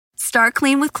Start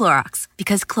clean with Clorox,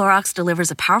 because Clorox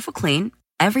delivers a powerful clean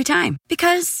every time.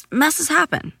 Because messes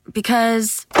happen.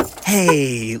 Because...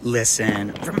 Hey,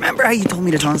 listen. Remember how you told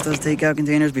me to toss those takeout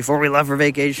containers before we left for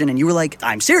vacation? And you were like,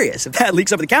 I'm serious. If that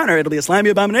leaks over the counter, it'll be a slimy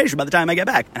abomination by the time I get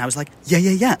back. And I was like,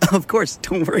 yeah, of course.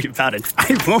 Don't worry about it.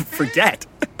 I won't forget.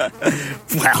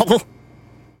 Well...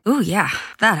 Ooh, yeah,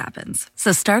 that happens.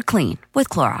 So start clean with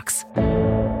Clorox.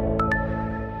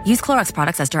 Use Clorox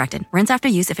products as directed. Rinse after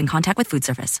use if in contact with food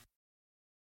surface.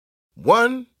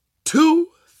 1, 2,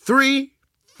 3,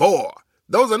 4.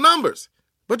 Those are numbers.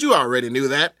 But you already knew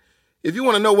that. If you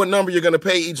want to know what number you're going to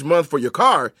pay each month for your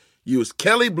car, use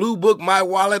Kelly Blue Book My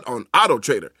Wallet on Auto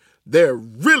Trader. They're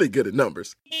really good at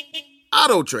numbers.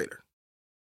 Auto Trader.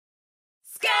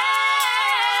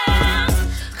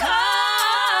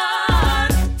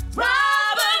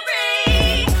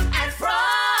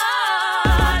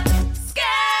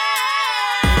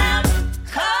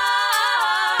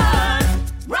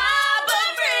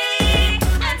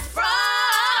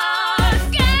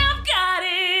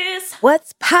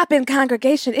 What's poppin',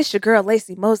 congregation? It's your girl,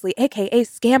 Lacey Mosley, a.k.a.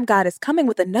 Scam Goddess, coming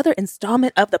with another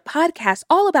installment of the podcast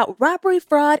all about robbery,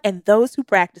 fraud, and those who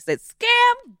practice it.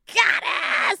 Scam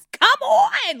Goddess! Come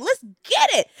on! Let's get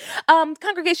it!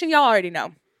 Congregation, y'all already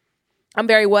know. I'm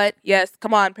very what? Yes,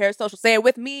 come on, parasocial. Say it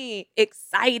with me.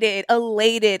 Excited,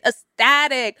 elated,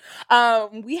 ecstatic.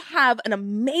 We have an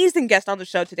amazing guest on the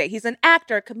show today. He's an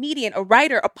actor, a comedian, a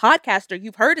writer, a podcaster.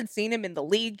 You've heard and seen him in The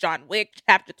League, John Wick,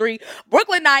 Chapter 3,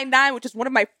 Brooklyn Nine-Nine, which is one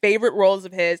of my favorite roles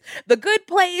of his, The Good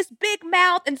Place, Big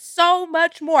Mouth, and so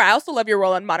much more. I also love your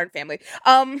role on Modern Family.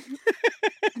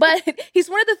 But he's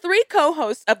one of the 3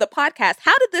 co-hosts of the podcast,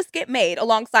 How Did This Get Made,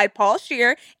 alongside Paul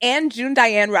Scheer and June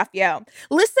Diane Raphael.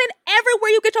 Listen everywhere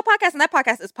you get your podcast, and that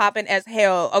podcast is popping as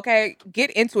hell, okay?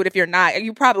 Get into it if you're not.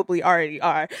 You probably already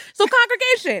are. So,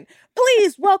 congregation,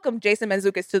 please welcome Jason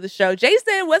Mantzoukas to the show.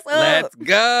 Jason, what's up? Let's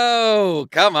go.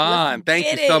 Come on.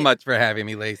 Thank you so much for having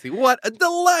me, Lacey. What a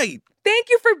delight. Thank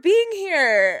you for being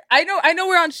here. I know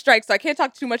we're on strike, so I can't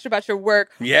talk too much about your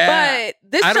work. Yeah. But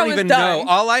this show is done. I don't even know.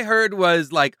 All I heard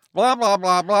was like, blah, blah,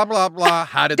 blah, blah, blah, blah.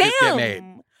 How did this get made?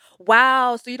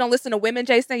 Wow. So you don't listen to women,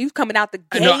 Jason? You coming out the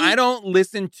gate? No, I don't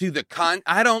listen to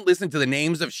the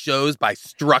names of shows by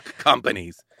struck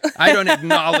companies. I don't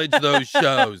acknowledge those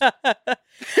shows.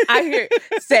 I hear.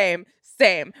 Same.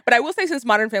 But I will say, since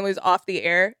Modern Family is off the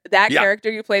air, that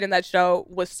character you played in that show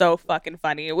was so fucking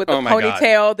funny. With the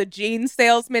ponytail, the jeans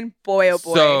salesman, boy, oh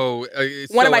boy. So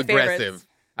one of my aggressive. Favorites.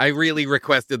 I really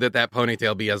requested that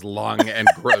ponytail be as long and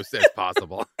gross as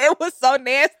possible. It was so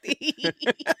nasty.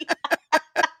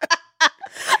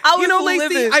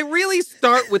 Lacey, I really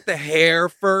start with the hair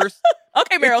first.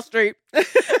 Okay, Meryl Streep.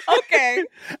 Okay.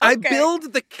 I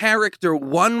build the character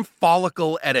one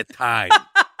follicle at a time.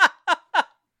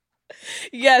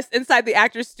 Yes, inside the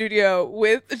actor's studio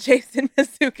with Jason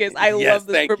Mantzoukas. I love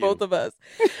this for both of us.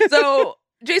 So,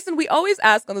 Jason, we always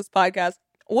ask on this podcast,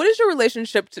 what is your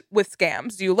relationship with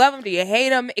scams? Do you love them? Do you hate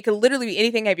them? It could literally be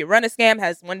anything. Have you run a scam?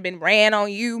 Has one been ran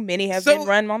on you? Many have been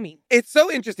run on me. It's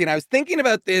so interesting. I was thinking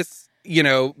about this,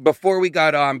 before we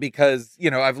got on, because,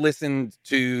 I've listened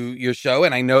to your show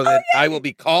and I know that I will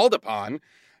be called upon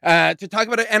to talk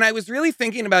about it. And I was really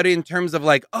thinking about it in terms of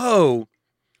like,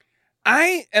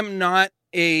 I am not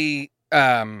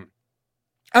I'm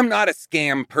not a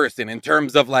scam person in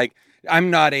terms of like, I'm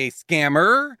not a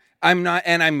scammer.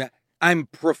 I'm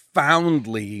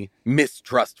profoundly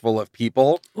mistrustful of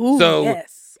people. Ooh, so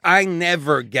yes. I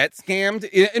never get scammed.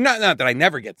 Not that I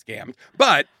never get scammed,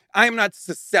 but I'm not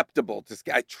susceptible to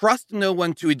scam. I trust no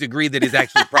one to a degree that is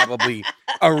actually probably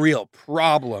a real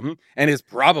problem and is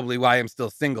probably why I'm still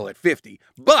single at 50.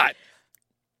 But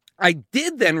I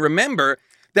did then remember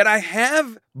that I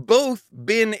have both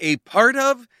been a part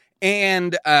of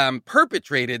and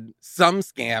perpetrated some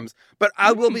scams, but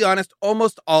I will be honest,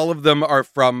 almost all of them are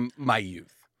from my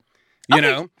youth. You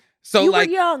know? So you like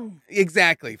were young.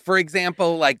 Exactly. For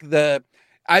example, like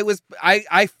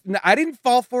I didn't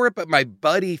fall for it, but my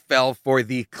buddy fell for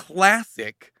the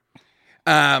classic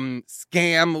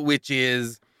scam, which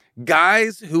is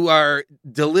guys who are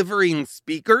delivering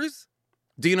speakers.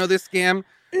 Do you know this scam?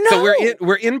 No. So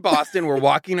we're in Boston, we're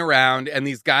walking around, and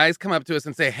these guys come up to us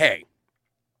and say, hey,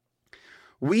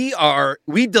 we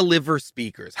deliver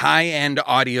speakers, high-end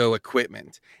audio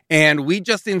equipment, and we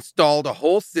just installed a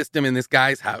whole system in this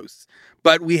guy's house,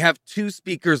 but we have 2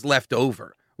 speakers left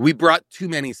over. We brought too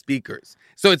many speakers.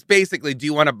 So it's basically, do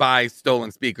you want to buy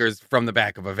stolen speakers from the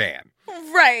back of a van?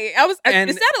 Right. It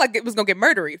sounded like it was going to get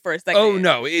murdery for a second. Oh,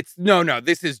 no. No.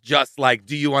 This is just like,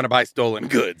 do you want to buy stolen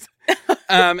goods?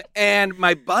 And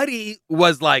my buddy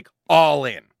was like all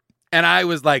in. And I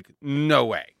was like, no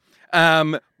way.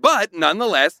 But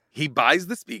nonetheless, he buys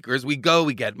the speakers. We go,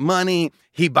 we get money.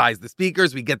 He buys the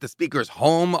speakers. We get the speakers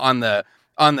home on the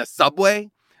subway,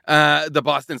 the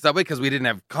Boston subway, because we didn't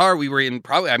have a car. We were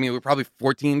we were probably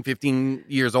 14, 15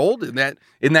 years old in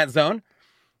that zone.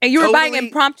 And you were buying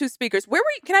impromptu speakers. Where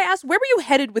were you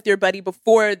headed with your buddy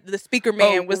before the speaker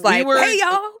man was like, hey,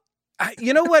 y'all?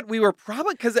 You know what? We were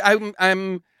probably, because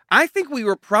I think we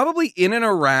were probably in and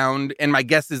around, and my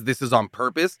guess is this is on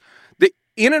purpose,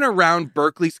 in and around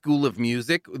Berklee School of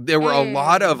Music. There were a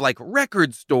lot of like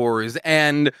record stores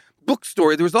and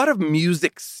bookstores. There was a lot of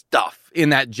music stuff in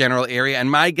that general area. And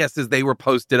my guess is they were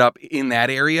posted up in that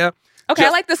area. Okay, I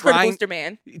like this for the booster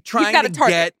man. Trying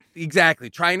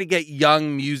to get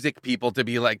young music people to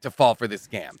be like, to fall for this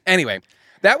scam. Anyway,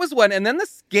 that was one. And then the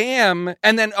scam,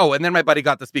 and then my buddy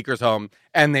got the speakers home,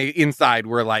 and they inside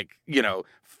were like,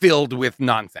 filled with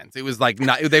nonsense. It was like,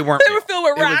 they weren't. They were filled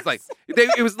with rocks.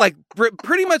 It was like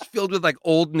pretty much filled with like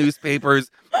old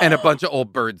newspapers and a bunch of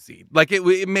old birdseed. Like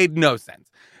it made no sense.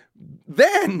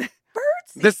 Then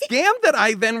the scam that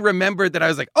I then remembered that I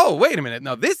was like, oh, wait a minute.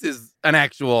 No, this is an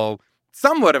actual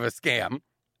somewhat of a scam.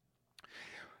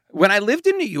 When I lived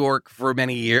in New York for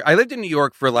many years, I lived in New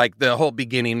York for like the whole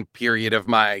beginning period of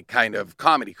my kind of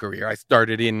comedy career. I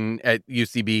started at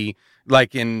UCB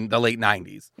like in the late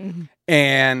 90s. Mm-hmm.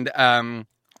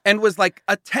 And was like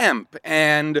a temp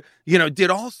and, did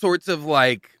all sorts of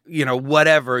like,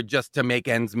 whatever just to make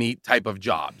ends meet type of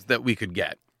jobs that we could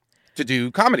get to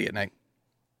do comedy at night.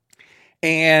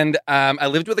 And I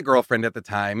lived with a girlfriend at the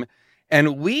time.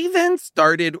 And we then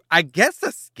started, I guess,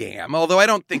 a scam, although I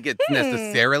don't think it's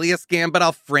necessarily a scam, but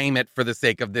I'll frame it for the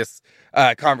sake of this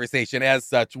conversation as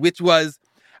such, which was,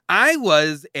 I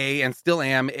was and still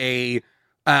am a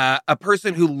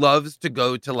person who loves to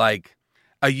go to like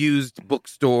a used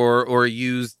bookstore or a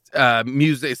used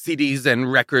music CDs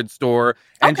and record store.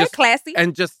 And classy.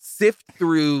 And just sift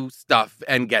through stuff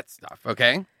and get stuff,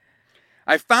 okay?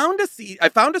 I found a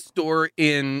store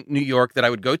in New York that I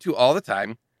would go to all the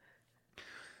time,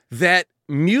 that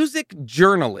music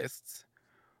journalists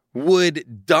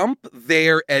would dump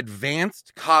their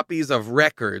advanced copies of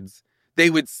records. They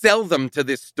would sell them to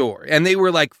this store, and they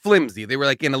were like flimsy. They were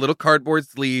like in a little cardboard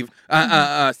sleeve,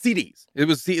 CDs.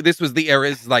 This was the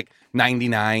era, it's like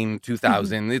 99,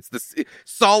 2000. It's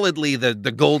solidly the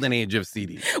golden age of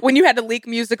CDs. When you had to leak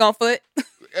music on foot.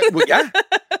 Well, yeah.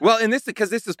 Well, and because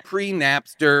this is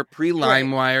pre-Napster,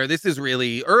 pre-LimeWire. Right. This is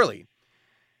really early.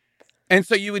 And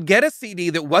so you would get a CD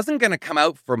that wasn't going to come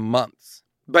out for months,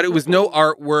 but it was no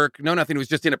artwork, no nothing. It was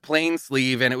just in a plain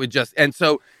sleeve, and it would just, and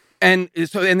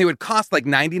they would cost like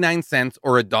 99 cents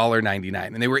or $1.99,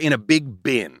 and they were in a big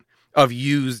bin of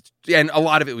used, and a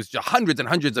lot of it was just hundreds and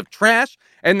hundreds of trash,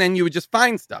 and then you would just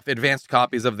find stuff, advanced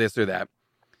copies of this or that.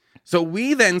 So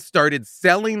we then started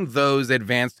selling those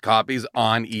advanced copies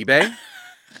on eBay,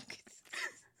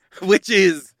 which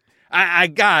is,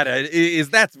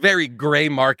 that's very gray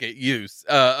market use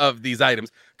of these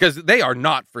items, because they are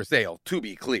not for sale, to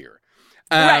be clear.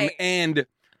 Right. I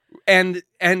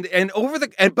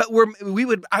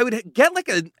would get like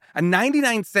a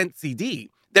 99-cent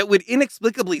CD that would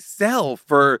inexplicably sell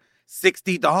for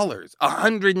 $60,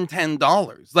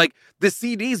 $110. Like the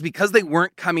CDs, because they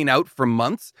weren't coming out for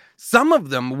months, some of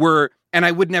them were, and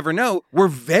I would never know, were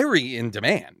very in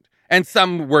demand, and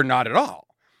some were not at all.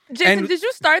 Jason, did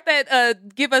you start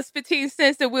that give us 15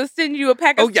 cents and we'll send you a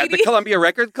pack of CDs? Oh, yeah, the Columbia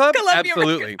Record Club?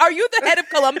 Absolutely. Are you the head of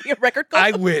Columbia Record Club?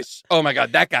 I wish. Oh, my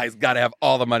God, that guy's got to have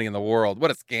all the money in the world. What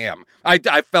a scam. I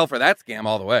fell for that scam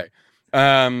all the way.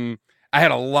 I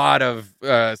had a lot of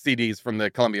CDs from the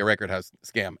Columbia Record House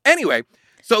scam. Anyway,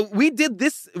 so we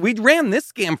ran this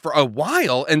scam for a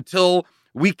while until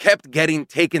we kept getting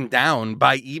taken down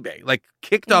by eBay, like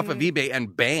kicked off of eBay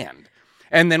and banned.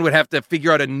 And then would have to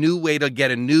figure out a new way to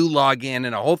get a new login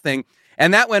and a whole thing.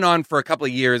 And that went on for a couple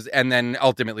of years, and then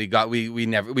ultimately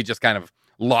we just kind of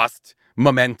lost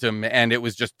momentum, and it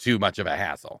was just too much of a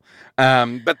hassle.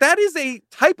 But that is a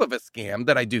type of a scam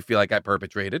that I do feel like I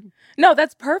perpetrated. No,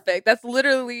 that's perfect. That's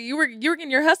literally, you were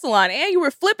getting your hustle on, and you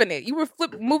were flipping it. You were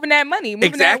moving that money,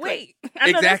 moving that weight.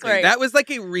 Exactly. Right. That was like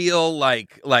a real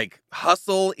like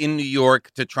hustle in New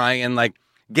York to try and like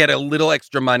get a little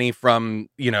extra money from,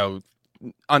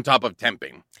 on top of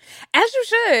temping. As you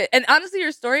should. And honestly,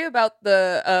 your story about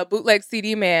the bootleg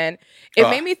CD man, it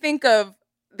made me think of,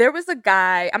 there was a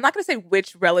guy, I'm not going to say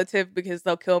which relative because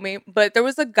they'll kill me, but there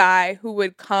was a guy who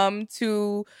would come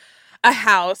to a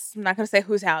house, I'm not going to say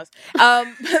whose house, but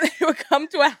he would come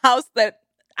to a house that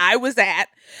I was at.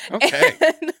 Okay.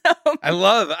 And, I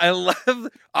love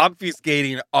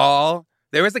obfuscating all.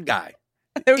 There was a guy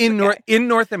in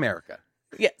North America.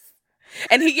 Yes.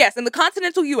 And in the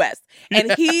continental U.S.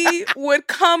 And he would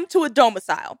come to a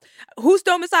domicile. Whose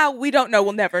domicile? We don't know.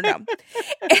 We'll never know.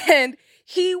 And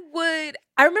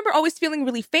I remember always feeling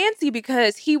really fancy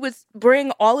because he would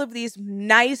bring all of these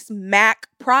nice MAC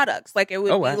products. Like it would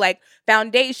be like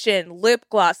foundation, lip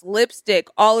gloss, lipstick,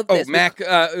 all of this. MAC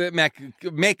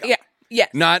makeup. Yeah. Yes.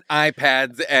 Not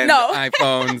iPads and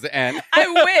iPhones and...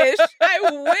 I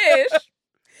wish.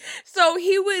 So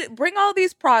he would bring all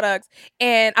these products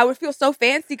and I would feel so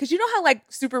fancy because you know how like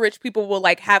super rich people will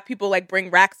like have people like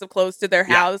bring racks of clothes to their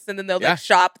house and then they'll like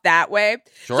shop that way.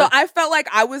 Sure. So I felt like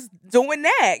I was doing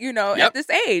that, at this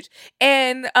age.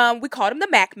 And we called him the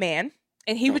Mac Man.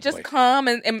 And he would just come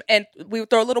and we would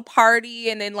throw a little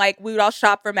party and then like we would all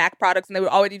shop for Mac products and they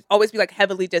would always be like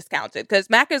heavily discounted because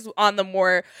Mac is on the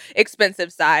more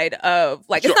expensive side of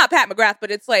like, it's not Pat McGrath,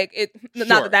 but it's like,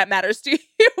 not that matters to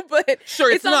you, but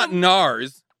it's not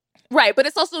NARS. Right. But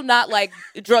it's also not like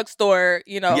drugstore,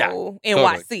 NYC.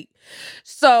 Totally.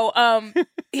 So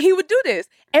he would do this.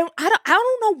 And I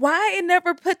don't know why it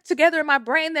never put together in my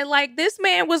brain that like this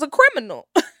man was a criminal.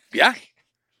 Yeah.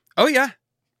 Oh, yeah.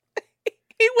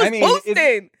 He was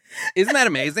boasting. Isn't that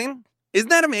amazing? Isn't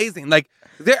that amazing? Like,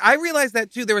 I realized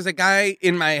that, too. There was a guy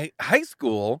in my high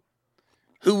school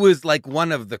who was, like,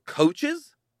 one of the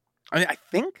coaches. I mean, I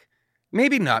think.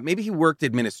 Maybe not. Maybe he worked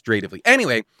administratively.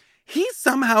 Anyway, he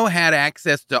somehow had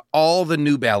access to all the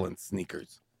New Balance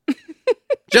sneakers.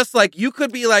 Just like you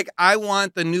could be like, I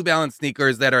want the New Balance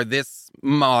sneakers that are this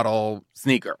model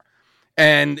sneaker.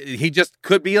 And he just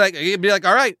could be like, he'd be like,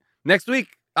 all right, next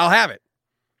week, I'll have it.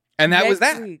 And that was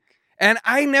that. Week. And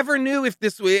I never knew if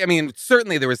this was, I mean,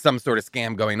 certainly there was some sort of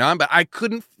scam going on, but I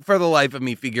couldn't for the life of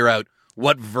me figure out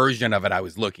what version of it I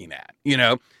was looking at.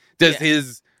 Does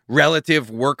his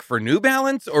relative work for New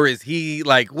Balance or is he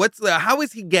like, how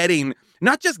is he getting,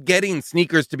 not just getting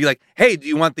sneakers to be like, hey, do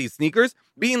you want these sneakers?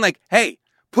 Being like, hey,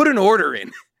 put an order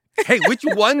in. Hey, which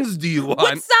ones do you want?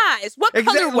 What size? What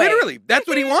colorway? Literally, that's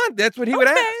what he wants. That's what he would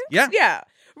ask. Yeah. Yeah.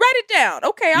 Write it down.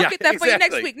 Okay, I'll get that for you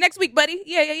next week. Next week, buddy.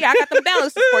 Yeah. I got the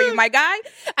balances for you, my guy.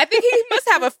 I think he must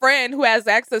have a friend who has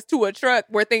access to a truck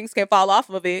where things can fall off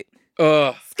of it.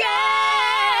 Scams!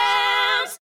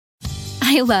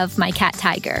 I love my cat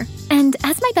Tiger. And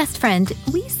as my best friend,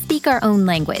 we speak our own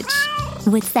language.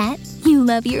 What's that? You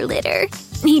love your litter?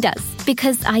 He does,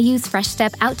 because I use Fresh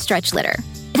Step Outstretch Litter.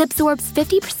 It absorbs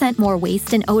 50% more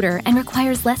waste and odor and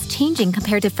requires less changing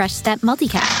compared to Fresh Step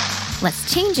Multicat.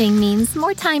 Less changing means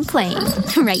more time playing.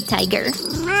 Right, Tiger?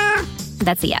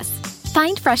 That's a yes.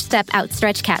 Find Fresh Step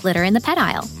Outstretch Cat Litter in the pet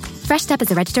aisle. Fresh Step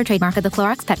is a registered trademark of the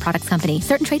Clorox Pet Products Company.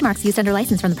 Certain trademarks used under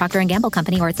license from the Procter & Gamble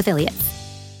Company or its affiliates.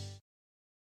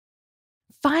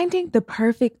 Finding the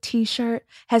perfect t-shirt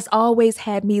has always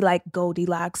had me like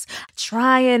Goldilocks,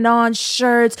 trying on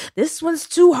shirts. This one's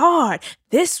too hard.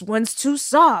 This one's too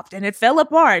soft. And it fell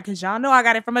apart because y'all know I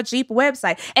got it from a cheap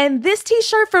website. And this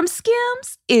t-shirt from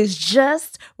Skims is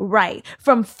just right.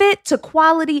 From fit to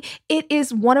quality, it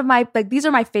is one of my, these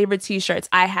are my favorite t-shirts.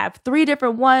 I have 3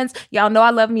 different ones. Y'all know I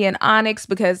love me an onyx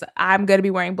because I'm going to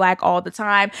be wearing black all the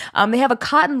time. They have a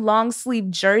cotton long sleeve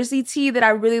jersey tee that I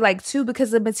really like too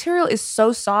because the material is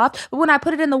so soft. But when I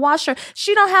put it in the washer,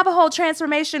 she don't have a whole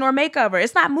transformation or makeover.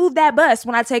 It's not move that bust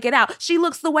when I take it out. She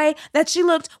looks the way that she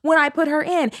looked when I put her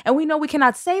in. And we know we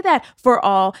cannot say that for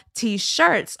all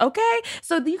t-shirts, okay?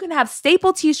 So you can have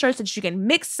staple t-shirts that you can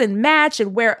mix and match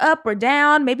and wear up or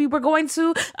down. Maybe we're going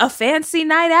to a fancy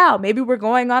night out. Maybe we're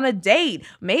going on a date.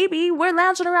 Maybe we're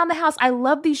lounging around the house. I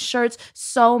love these shirts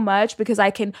so much because I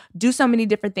can do so many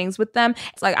different things with them.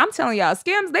 It's like, I'm telling y'all,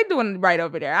 Skims, they doing it right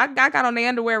over there. I got on the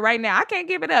underwear right now. I can't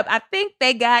give it up. I think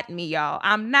they got me, y'all.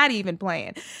 I'm not even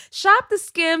playing. Shop the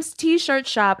Skims t-shirt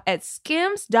shop at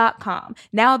skims.com.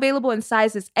 Now available in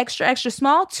sizes extra, extra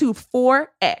small to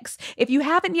 4X. If you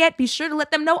haven't yet, be sure to let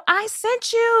them know I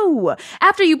sent you.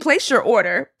 After you place your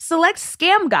order, select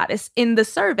Scam Goddess in the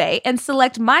survey and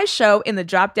select my show in the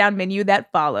drop-down menu that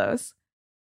follows.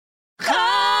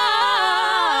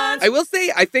 I will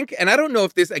say, I think, and I don't know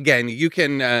if this, again, you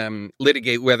can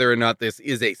litigate whether or not this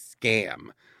is a scam,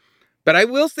 but I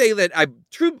will say that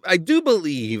I do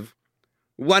believe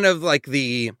one of like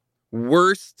the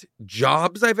worst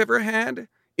jobs I've ever had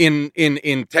in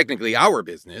technically our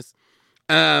business,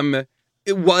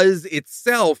 it was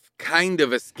itself kind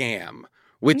of a scam,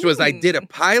 which was I did a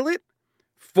pilot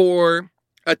for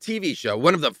a TV show.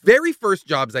 One of the very first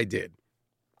jobs I did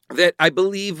that I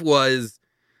believe was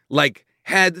like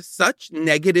had such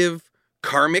negative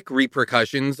karmic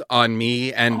repercussions on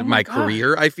me and my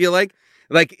career. I feel like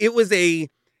it was a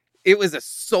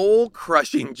soul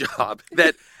crushing job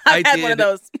that I had did. One of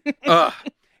those.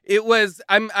 It was,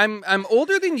 I'm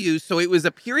older than you, so it was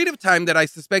a period of time that I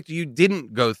suspect you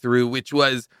didn't go through, which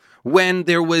was when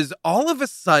there was all of a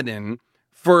sudden,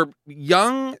 for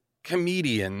young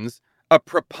comedians, a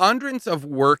preponderance of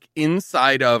work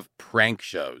inside of prank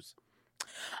shows.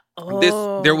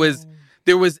 Oh.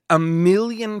 There was a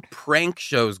million prank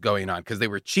shows going on because they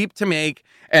were cheap to make,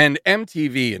 and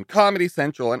MTV and Comedy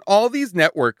Central and all these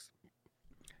networks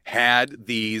had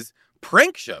these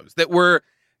prank shows that were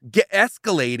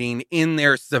escalating in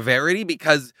their severity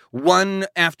because one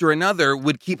after another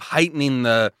would keep heightening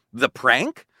the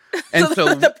prank. And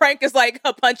so the prank is like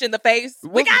a punch in the face.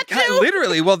 We got you.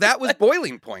 Literally. Well, that was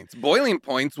Boiling Points. Boiling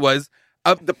Points was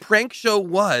the prank show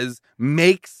was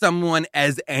make someone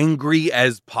as angry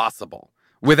as possible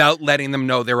without letting them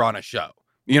know they're on a show.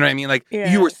 You know what I mean? Like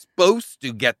you were supposed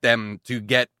to get them to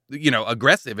get,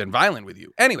 aggressive and violent with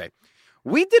you. Anyway,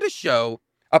 we did a show,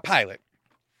 a pilot.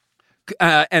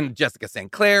 And Jessica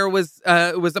St. Clair was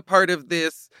a part of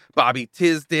this. Bobby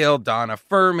Tisdale, Donna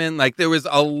Furman. Like there was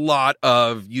a lot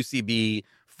of UCB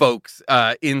folks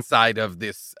inside of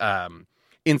this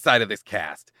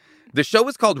cast. The show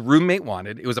was called Roommate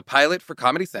Wanted. It was a pilot for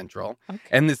Comedy Central. Okay.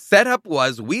 And the setup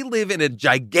was we live in a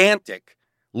gigantic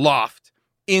loft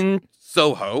in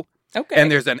Soho. Okay. And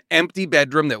there's an empty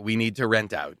bedroom that we need to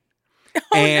rent out.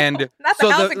 Oh, and no, so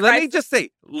let me just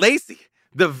say, Lacey,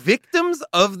 the victims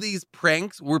of these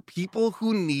pranks were people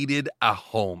who needed a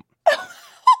home.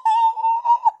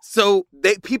 So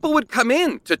people would come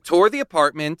in to tour the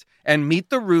apartment and meet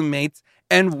the roommates,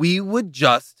 and we would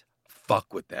just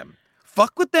fuck with them.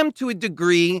 Fuck with them to a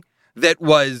degree that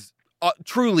was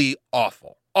truly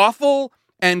awful. Awful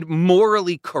and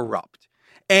morally corrupt.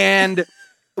 And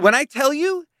when I tell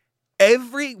you,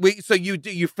 so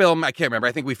you film, I can't remember,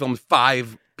 I think we filmed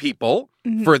 5 people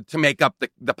to make up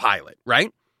the pilot,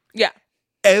 right? Yeah.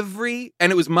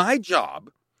 And it was my job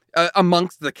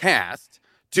amongst the cast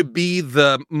to be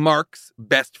the Mark's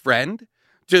best friend,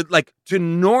 to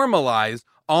normalize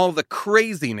all the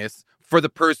craziness for the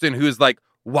person who's like,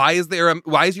 why is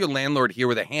your landlord here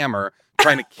with a hammer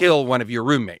trying to kill one of your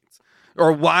roommates?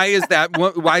 Or why is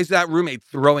that roommate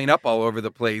throwing up all over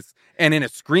the place and in a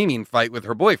screaming fight with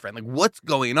her boyfriend? Like, what's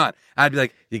going on? I'd be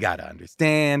like, you got to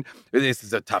understand, this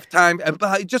is a tough time.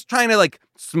 But just trying to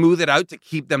smooth it out to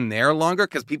keep them there longer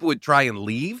because people would try and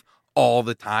leave all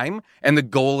the time. And the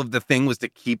goal of the thing was to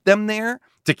keep them there,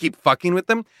 to keep fucking with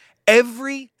them.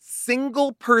 Every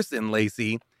single person,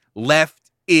 Lacey,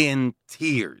 left in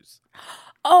tears.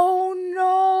 Oh,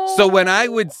 no. So when I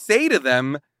would say to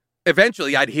them,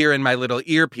 eventually I'd hear in my little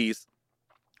earpiece,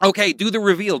 okay, do the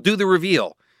reveal.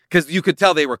 Because you could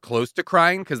tell they were close to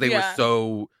crying because they were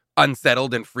so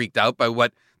unsettled and freaked out by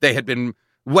what had been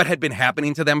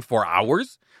happening to them for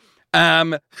hours. So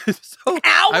hours?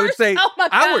 I would say oh my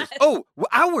hours. God. Oh,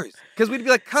 hours. Because we'd be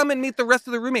like, come and meet the rest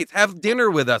of the roommates, have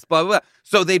dinner with us, blah, blah, blah.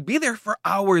 So they'd be there for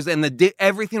hours and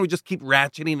everything would just keep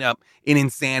ratcheting up in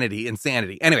insanity.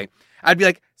 Anyway, I'd be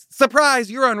like,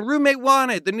 surprise, you're on Roommate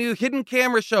Wanted, the new hidden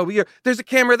camera show. There's a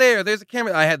camera there. There's a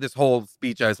camera. I had this whole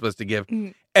speech I was supposed to give.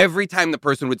 Every time the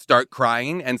person would start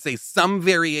crying and say some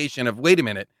variation of, wait a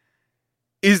minute,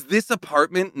 is this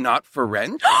apartment not for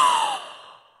rent?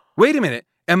 Wait a minute.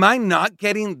 Am I not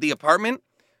getting the apartment?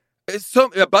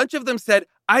 So a bunch of them said,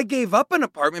 I gave up an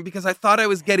apartment because I thought I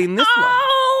was getting this one.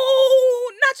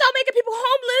 Oh, not y'all making people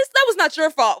homeless. That was not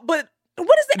your fault. But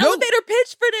what is the elevator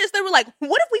pitch for this? They were like,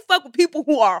 what if we fuck with people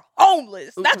who are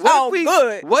homeless? That's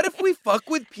good. What if we fuck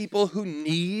with people who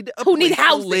need a place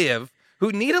to live?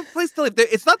 Who need a place to live.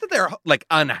 It's not that they're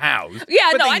unhoused.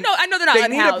 Yeah, no, I know they're not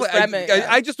unhoused.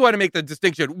 I just want to make the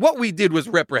distinction. What we did was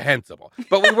reprehensible,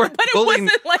 but we weren't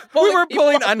pulling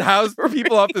unhoused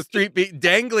people off the street,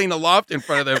 dangling a loft in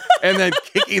front of them, and then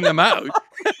kicking them out.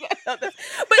 But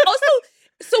also,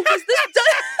 so was this done?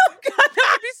 Oh God, that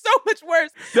would be so much worse.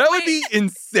 That would be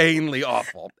insanely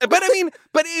awful. But I mean,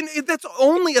 that's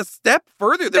only a step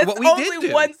further than what we did. That's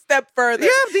only one step further.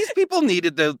 Yeah, these people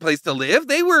needed the place to live.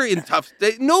 They were in tough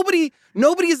state. Nobody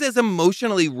is as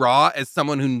emotionally raw as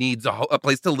someone who needs a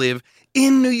place to live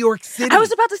in New York City. I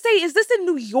was about to say, is this in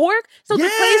New York? So the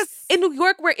place in New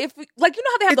York where if, you know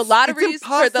how they have the lotteries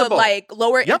for the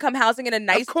lower income housing in a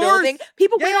nice building?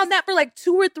 People wait on that for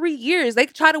 2 or 3 years. They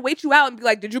try to wait you out and be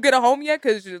like, did you get a home yet?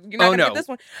 Because you're not going to get this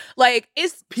one.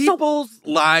 People's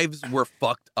lives were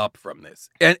fucked up from this.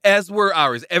 And as were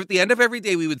ours. At the end of every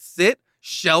day, we would sit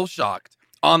shell-shocked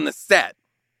on the set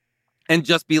and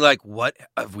just be like, what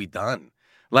have we done?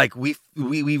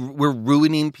 We're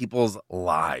ruining people's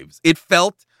lives. It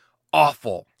felt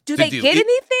awful. Do they get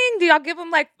anything? Do y'all give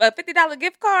them a $50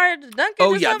 gift card to Dunkin'?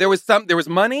 Oh yeah, there was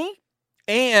money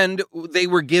And they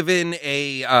were given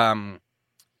a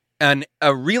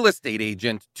real estate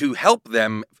agent to help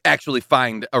them actually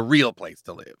find a real place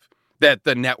to live that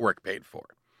the network paid for.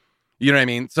 You know what I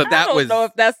mean? So I don't know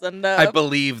if that's enough. I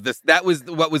believe that was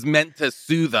what was meant to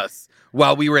soothe us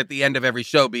while we were at the end of every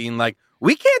show being like,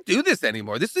 we can't do this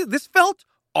anymore. This felt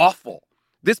awful.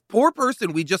 This poor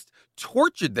person, we just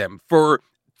tortured them for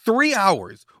 3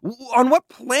 hours. On what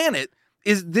planet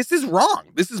this is wrong?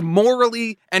 This is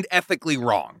morally and ethically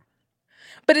wrong.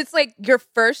 But it's like your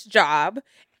first job.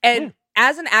 And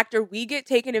as an actor, we get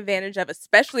taken advantage of,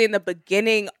 especially in the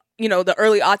beginning, the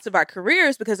early aughts of our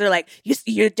careers, because they're like,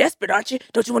 you're desperate, aren't you?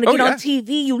 Don't you want to get on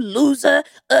TV, you loser,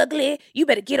 ugly? You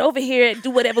better get over here and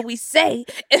do whatever we say.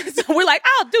 And so we're like,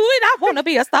 I'll do it. I want to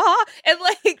be a star. And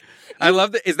like... I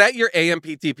love that. Is that your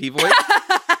AMPTP voice?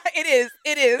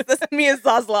 It is. That's me and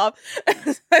Zaslav.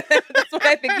 That's what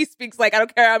I think he speaks like. I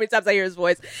don't care how many times I hear his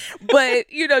voice. But,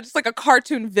 just like a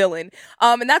cartoon villain.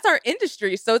 And that's our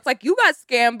industry. So it's like you got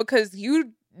scammed because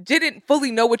you didn't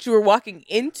fully know what you were walking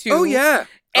into. Oh, yeah.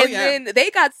 Then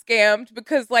they got scammed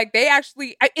because, like, they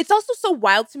actually... it's also so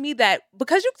wild to me that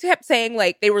because you kept saying,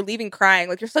 like, they were leaving crying,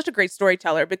 like, you're such a great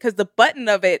storyteller, because the button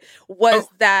of it was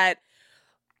that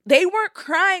they weren't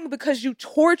crying because you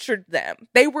tortured them.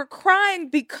 They were crying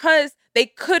because they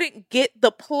couldn't get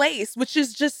the place, which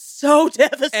is just so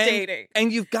devastating.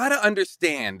 And you've got to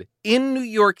understand, in New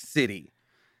York City,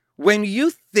 when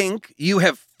you think you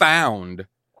have found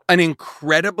an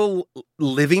incredible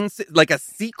like a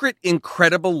secret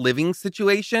incredible living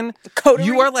situation,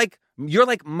 you're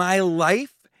like, my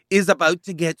life is about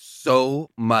to get so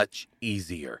much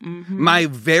easier. Mm-hmm. My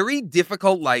very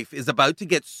difficult life is about to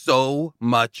get so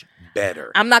much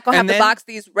better. I'm not going to have to box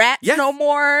these rats no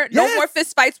more. No more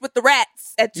fist fights with the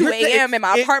rats at 2 a.m. in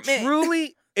my apartment.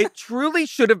 It truly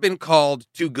should have been called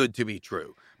Too Good to Be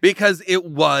True, because it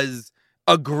was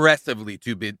aggressively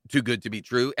too good to be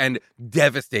true and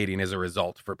devastating as a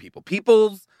result for people.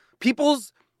 People's,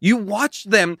 you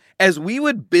watched them as we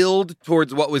would build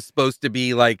towards what was supposed to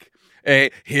be like,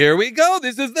 here we go.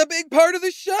 This is the big part of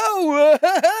the show.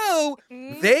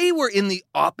 They were in the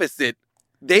opposite.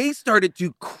 They started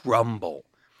to crumble.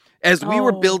 As we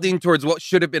were building towards what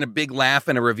should have been a big laugh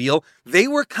and a reveal, they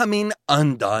were coming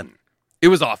undone. It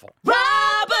was awful. Robbery!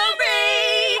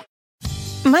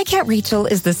 My cat Rachel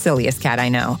is the silliest cat I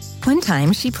know. One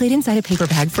time, she played inside a paper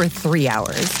bag for 3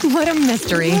 hours. What a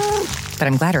mystery. But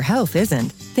I'm glad her health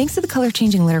isn't, thanks to the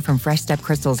color-changing litter from Fresh Step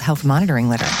Crystal's Health Monitoring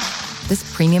Litter.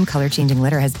 This premium color-changing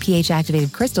litter has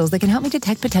pH-activated crystals that can help me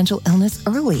detect potential illness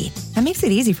early. That makes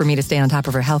it easy for me to stay on top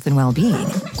of her health and well-being.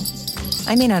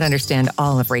 I may not understand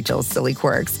all of Rachel's silly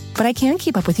quirks, but I can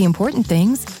keep up with the important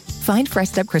things. Find Fresh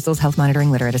Step Crystal's Health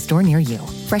Monitoring Litter at a store near you.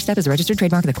 Fresh Step is a registered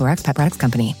trademark of the Clorox Pet Products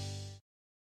Company.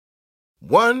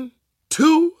 1,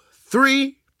 2,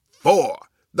 3, 4.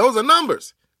 Those are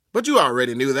numbers, but you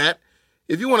already knew that.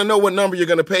 If you want to know what number you're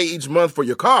going to pay each month for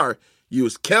your car,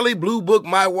 use Kelly Blue Book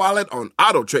My Wallet on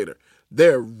Auto Trader.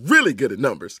 They're really good at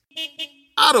numbers.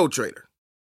 Auto Trader.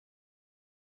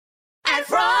 And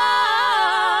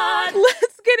fraud!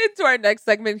 Let's get into our next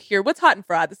segment here. What's hot and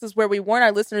fraud? This is where we warn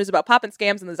our listeners about popping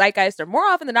scams in the zeitgeist, or more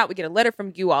often than not, we get a letter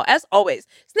from you all. As always,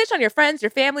 snitch on your friends,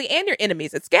 your family, and your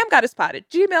enemies at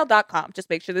scamgoddesspot@gmail.com. Just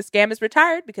make sure the scam is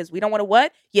retired, because we don't want to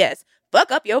what? Yes,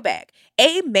 fuck up your bag.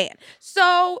 Amen.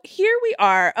 So here we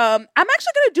are. I'm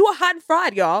actually going to do a hot and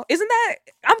fraud, y'all. Isn't that...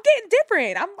 I'm getting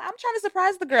different. I'm trying to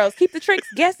surprise the girls. Keep the tricks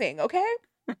guessing, okay?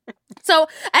 So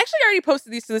I actually already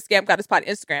posted these to the Scam Goddess Pod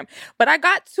Instagram, but I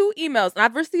got 2 emails, and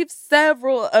I've received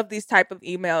several of these type of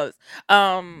emails.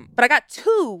 But I got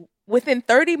 2 within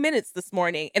 30 minutes this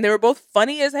morning, and they were both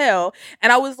funny as hell.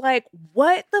 And I was like,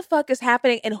 what the fuck is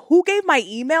happening? And who gave my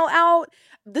email out?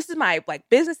 This is my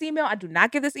business email. I do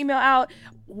not give this email out.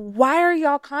 Why are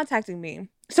y'all contacting me?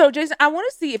 So Jason, I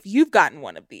want to see if you've gotten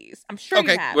one of these. I'm sure you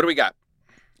have. Okay, what do we got?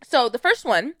 So the first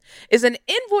one is an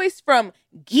invoice from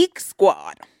Geek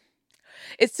Squad.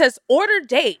 It says order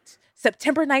date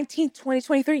September 19th,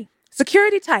 2023.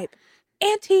 Security type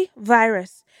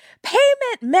antivirus.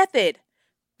 Payment method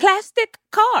plastic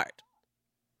card.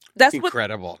 That's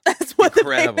incredible. That's what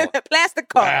incredible. The payment, plastic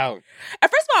card. Wow.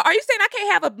 And first of all, are you saying I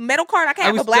can't have a metal card? I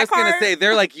can't have a black card? I was just going to say,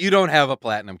 they're like, you don't have a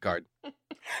platinum card.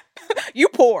 You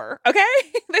poor, okay?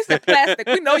 They said plastic.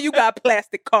 We know you got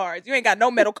plastic cards. You ain't got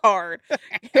no metal card.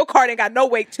 Your card ain't got no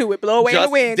weight to it. Blow away in the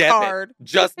wind card.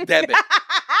 Just debit.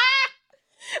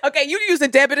 Okay, you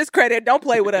using debit as credit. Don't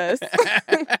play with us.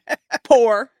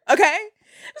 Poor, okay?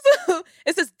 So,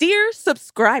 it says, dear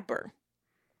subscriber,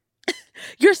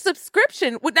 Your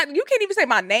subscription, you can't even say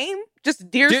my name, just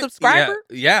dear subscriber.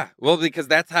 Yeah. Well, because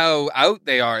that's how out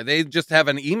they are. They just have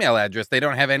an email address. They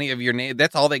don't have any of your name.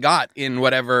 That's all they got in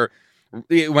whatever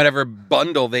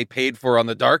bundle they paid for on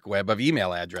the dark web of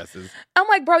email addresses. I'm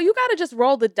like, bro, you got to just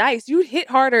roll the dice. You'd hit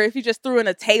harder if you just threw in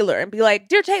a Taylor and be like,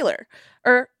 dear Taylor,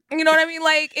 or you know what I mean?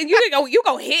 Like, and you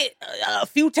go hit a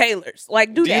few Taylors.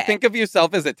 Like, do that. Do you think of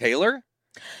yourself as a Taylor?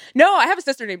 No, I have a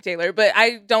sister named Taylor, but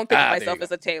I don't think of myself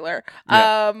as a Taylor.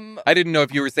 Yeah. I didn't know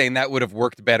if you were saying that would have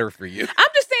worked better for you. I'm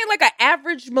just saying, like, an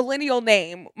average millennial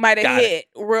name might have hit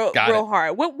real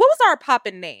hard. What was our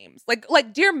poppin' names?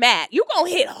 Like dear Matt, you gonna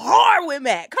hit hard with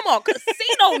Matt. Come on,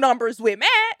 casino numbers with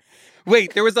Matt.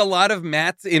 Wait, there was a lot of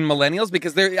Matts in millennials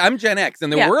because I'm Gen X,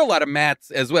 and there were a lot of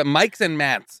Matts as well. Mikes and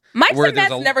Matts. Mikes and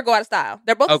Matts never go out of style.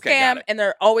 They're both scam, and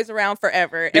they're always around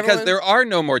forever. Because there are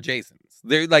no more Jasons.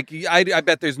 They're like, I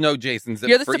bet there's no Jasons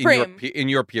You're the Supreme. in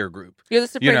your peer group. You're the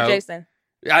Supreme Jason.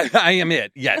 I am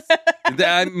it, yes.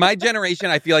 My generation,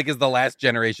 I feel like, is the last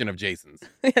generation of Jasons.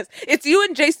 Yes. It's you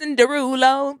and Jason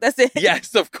Derulo. That's it.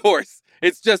 Yes, of course.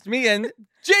 It's just me and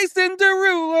Jason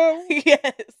Derulo.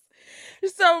 Yes.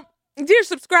 So, dear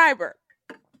subscriber,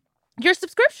 your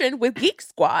subscription with Geek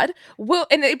Squad will,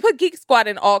 and they put Geek Squad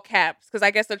in all caps because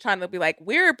I guess they're trying to be like,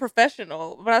 we're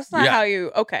professional, but that's not how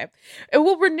you, okay. It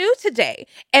will renew today,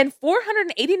 and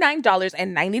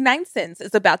 $489.99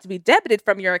 is about to be debited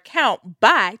from your account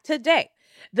by today.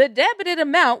 The debited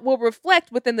amount will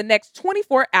reflect within the next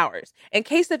 24 hours. In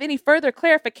case of any further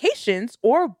clarifications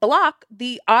or block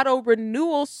the auto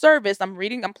renewal service, I'm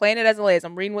playing it as it is.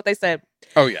 I'm reading what they said.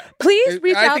 Oh, yeah. Please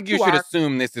reach out to I think you should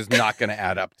assume this is not going to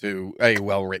add up to a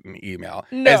well-written email,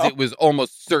 as it was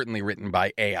almost certainly written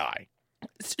by AI.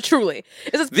 Truly.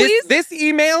 It says, please... This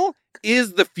email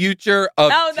is the future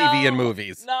of TV and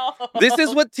movies. No. This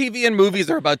is what TV and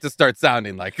movies are about to start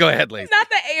sounding like. Go ahead, Lacey. Not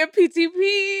the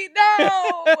AMPTP.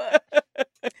 No.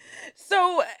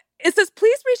 So it says,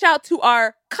 please reach out to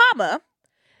our comma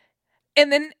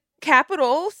and then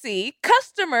capital C,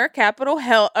 customer, capital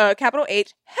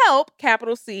H, help,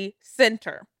 capital C,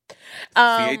 center.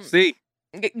 CHC.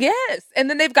 Yes. And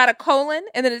then they've got a colon,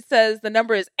 and then it says the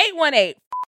number is 818.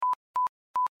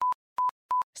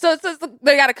 So it says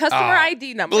they got a customer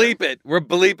ID number. Bleep it. We're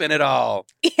bleeping it all.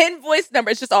 Invoice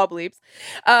number. It's just all bleeps.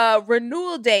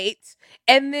 Renewal date.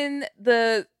 And then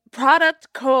the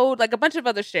product code, like a bunch of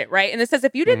other shit, right? And it says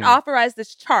if you didn't authorize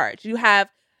this charge, if you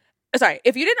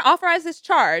didn't authorize this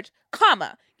charge,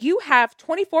 comma, you have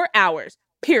 24 hours,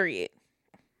 period,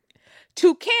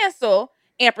 to cancel,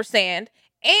 ampersand,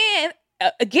 and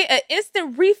get an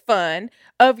instant refund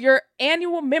of your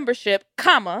annual membership,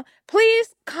 comma,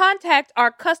 please contact our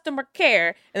customer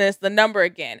care. And it's the number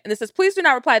again. And it says, please do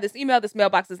not reply to this email. This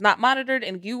mailbox is not monitored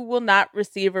and you will not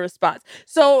receive a response.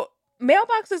 So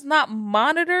mailbox is not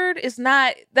monitored. That's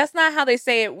not how they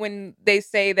say it when they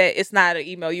say that it's not an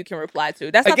email you can reply to.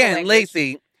 That's not the language.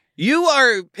 Lacey, you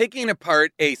are picking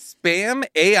apart a spam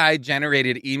AI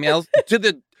generated emails to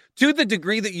the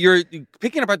degree that you're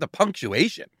picking apart the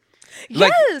punctuation.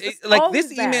 Yes, like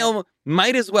this email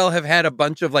might as well have had a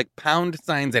bunch of like pound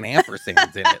signs and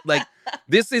ampersands in it. Like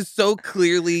this is so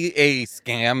clearly a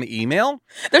scam email.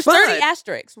 There's 30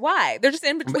 asterisks. Why? They're just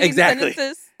in between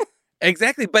sentences.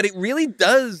 Exactly. But it really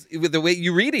does, with the way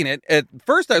you're reading it, at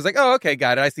first I was like, oh, okay,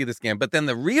 got it. I see the scam. But then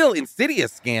the real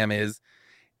insidious scam is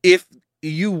if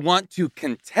you want to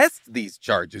contest these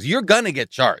charges, you're going to get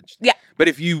charged. Yeah. But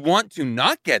if you want to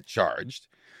not get charged,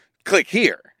 click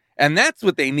here. And that's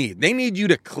what they need. They need you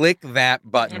to click that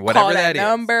button, whatever that is.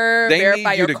 Number,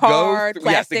 verify your card,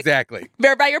 plastic. Yes, exactly.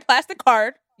 Verify your plastic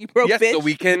card. You broke bitch.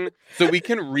 So we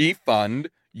can refund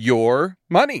your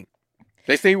money.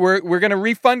 They say we're going to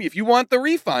refund. If you want the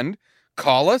refund,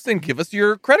 call us and give us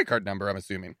your credit card number, I'm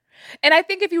assuming. And I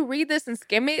think if you read this and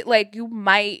skim it, like you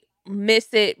might miss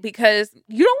it because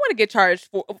you don't want to get charged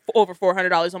for over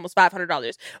 $400, almost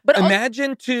 $500. But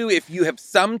imagine too if you have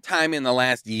sometime in the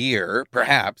last year,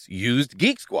 perhaps, used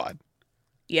Geek Squad.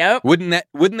 Yep. Wouldn't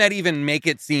that even make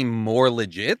it seem more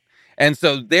legit? And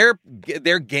so their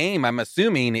game, I'm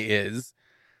assuming, is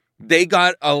they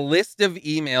got a list of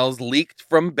emails leaked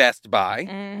from Best Buy.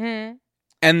 Mm-hmm.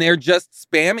 And they're just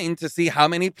spamming to see how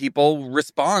many people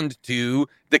respond to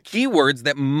the keywords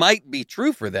that might be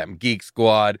true for them. Geek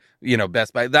Squad,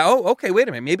 Best Buy. Oh, okay, wait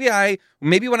a minute.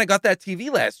 Maybe when I got that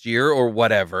TV last year or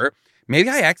whatever, maybe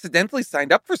I accidentally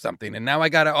signed up for something and now I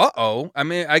gotta,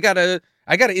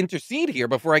 I gotta intercede here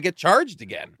before I get charged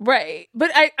again. Right.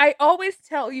 But I always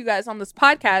tell you guys on this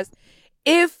podcast,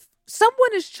 if someone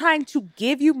is trying to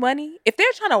give you money, if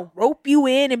they're trying to rope you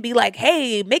in and be like,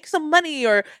 hey, make some money,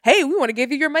 or hey, we want to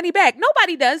give you your money back.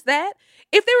 Nobody does that.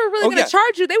 If they were really going to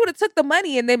charge you, they would have took the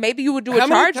money and then maybe you would do a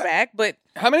charge back. But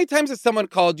how many times has someone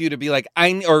called you to be like,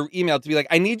 or emailed to be like,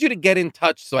 I need you to get in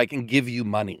touch so I can give you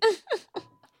money?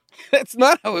 That's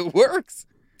not how it works.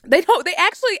 They don't. They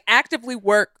actually actively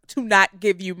work to not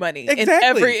give you money in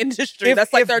every industry.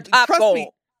 That's like their top goal. Me,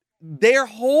 their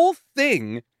whole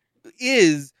thing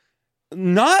is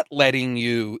not letting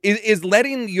you, is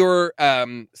letting your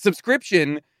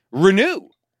subscription renew.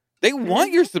 They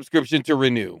want your subscription to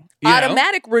renew.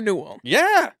 Automatic renewal.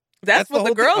 Yeah. That's what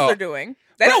the girls are doing.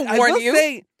 They don't warn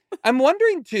you. I'm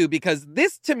wondering, too, because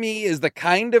this, to me, is the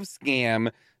kind of scam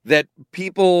that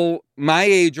people my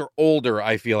age or older,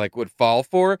 I feel like, would fall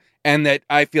for, and that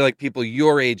I feel like people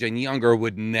your age and younger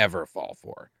would never fall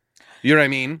for. You know what I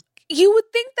mean? You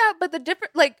would think that, but the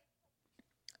different, like,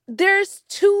 there's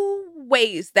two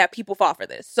ways that people fall for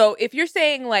this. So if you're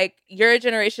saying like your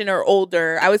generation or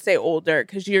older, I would say older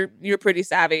because you're pretty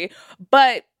savvy,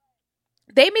 but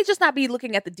they may just not be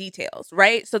looking at the details,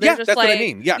 right? So they're just that's like, what I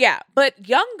mean. Yeah. But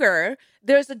younger,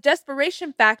 there's a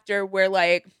desperation factor where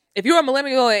like, if you're a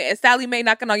millennial and Sally Mae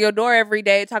knocking on your door every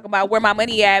day talking about where my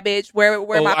money at, bitch, where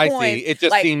my coins. I see. It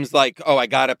just seems like, I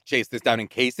gotta chase this down in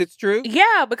case it's true.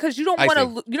 Yeah, because you don't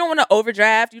want to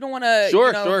overdraft. You don't want to.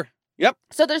 Sure. Yep.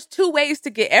 So there's two ways to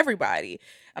get everybody.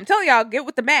 I'm telling y'all, get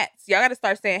with the mats. Y'all got to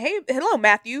start saying, hey, hello,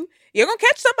 Matthew. You're going to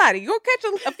catch somebody. You're going to catch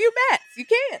a few mats. You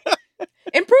can.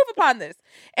 Improve upon this.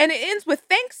 And it ends with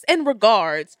thanks and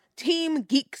regards, Team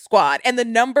Geek Squad. And the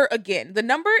number again. The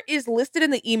number is listed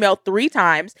in the email 3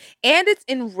 times. And it's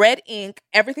in red ink.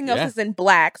 Everything else is in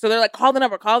black. So they're like, call the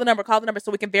number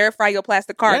so we can verify your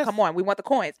plastic card. Yes. Come on. We want the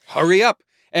coins. Hurry up.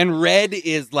 And red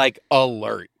is like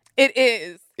alert. It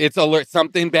is. It's alert.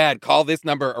 Something bad. Call this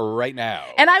number right now.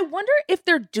 And I wonder if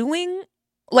they're doing,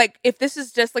 like, if this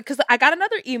is just like, because I got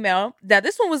another email. Now,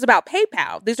 this one was about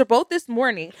PayPal. These are both this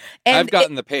morning. And I've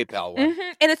gotten the PayPal one.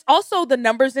 Mm-hmm, and it's also the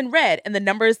numbers in red. And the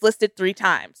number is listed 3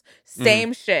 times.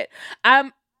 Same shit.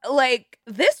 Like,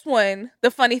 this one,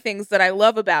 the funny things that I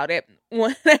love about it,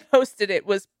 when I posted it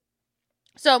was,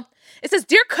 so it says,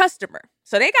 dear customer.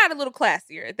 So they got a little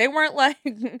classier. They weren't like,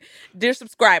 dear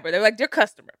subscriber. They're like, dear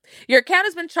customer. Your account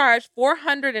has been charged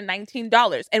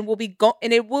 $419 and will be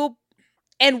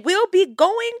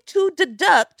going to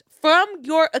deduct from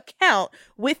your account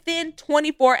within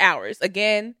 24 hours.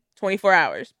 Again, 24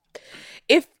 hours.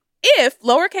 If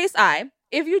lowercase I,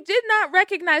 if you did not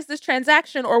recognize this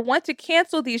transaction or want to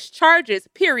cancel these charges,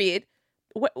 period.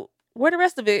 Where the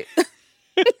rest of it?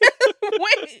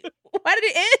 Wait, why did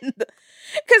it end?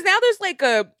 Because now there's like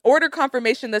a order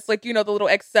confirmation that's like, the little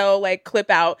Excel like clip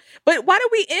out. But why do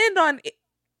we end on,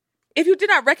 if you did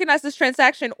not recognize this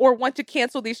transaction or want to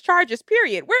cancel these charges,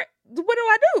 period? What do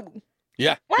I do?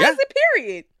 Yeah. Why is it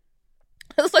period?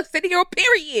 It's like sitting here,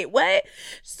 period. What?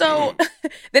 So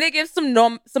then it gives some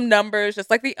numbers, just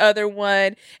like the other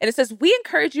one. And it says, we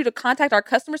encourage you to contact our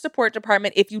customer support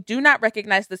department if you do not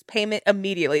recognize this payment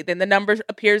immediately. Then the number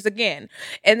appears again.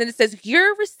 And then it says,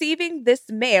 you're receiving this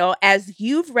mail as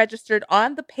you've registered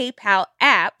on the PayPal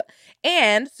app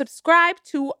and subscribe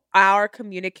to our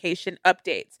communication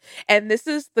updates. And this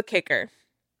is the kicker.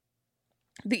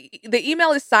 The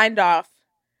email is signed off,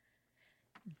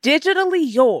 digitally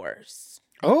yours.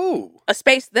 Oh. A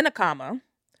space, then a comma.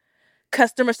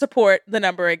 Customer support, the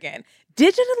number again.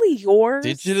 Digitally yours.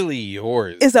 Digitally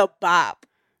yours. Is a bop.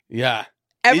 Yeah.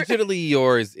 Digitally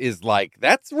yours is like,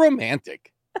 that's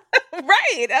romantic.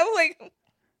 Right. I'm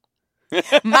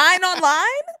like, mine online?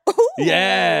 Ooh.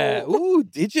 Yeah. Ooh,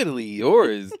 digitally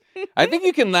yours. I think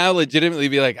you can now legitimately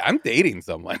be like, I'm dating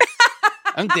someone.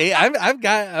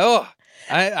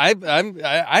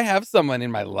 I have someone in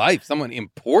my life, someone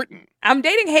important. I'm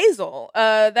dating Hazel.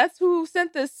 That's who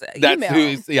sent this email.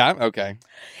 Okay.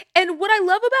 And what I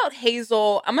love about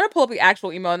Hazel, I'm going to pull up the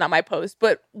actual email, not my post,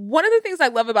 but one of the things I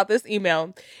love about this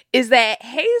email is that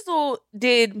Hazel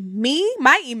did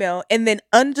my email, and then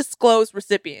undisclosed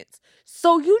recipients.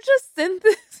 So you just sent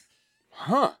this.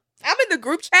 Huh. I'm in the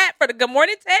group chat for the good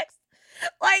morning text.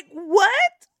 Like, what?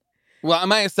 Well,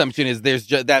 my assumption is there's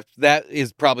just that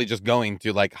is probably just going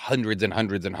to like hundreds and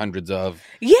hundreds and hundreds of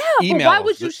emails. But why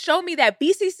would you show me that?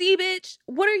 BCC, bitch?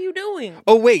 What are you doing?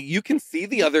 Oh, wait, you can see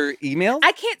the other emails?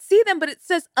 I can't see them, but it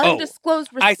says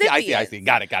undisclosed recipients. I see.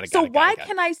 Got it. So why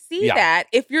can I see that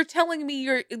if you're telling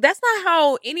me that's not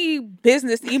how any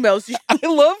business emails you.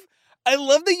 I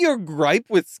love that your gripe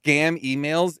with scam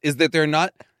emails is that they're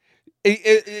not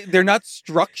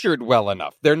structured well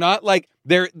enough. They're not like,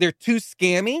 they're too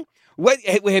scammy. What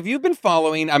have you been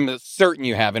following? I'm certain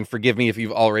you have, and forgive me if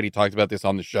you've already talked about this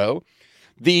on the show.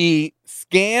 The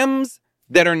scams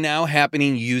that are now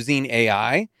happening using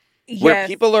AI, where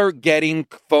people are getting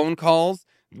phone calls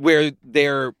where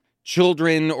their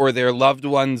children or their loved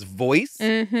one's voice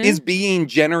is being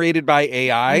generated by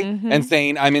AI and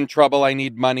saying, I'm in trouble, I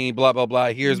need money, blah, blah, blah,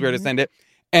 here's where to send it.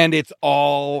 And it's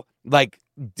all like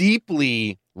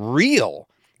deeply real.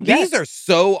 These are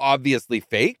so obviously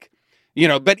fake. You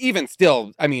know, but even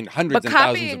still, I mean, hundreds and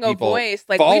thousands of people copying a voice,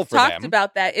 like fall we've for talked them.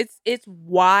 about that. It's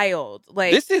wild.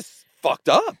 Like this is fucked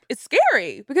up. It's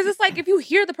scary because it's like if you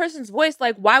hear the person's voice,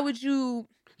 like why would you?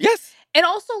 Yes. And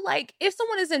also, like, if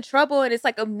someone is in trouble and it's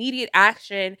like immediate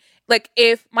action, like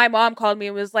if my mom called me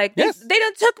and was like, they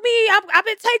done took me, I've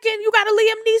been taken, you got a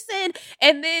Liam Neeson.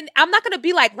 And then I'm not going to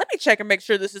be like, let me check and make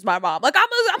sure this is my mom. Like, I'm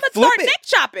going to start neck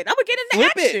chopping. I'm going to get into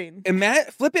action.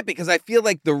 Flip it, because I feel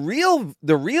like the real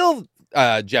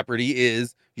jeopardy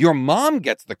is your mom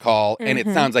gets the call and it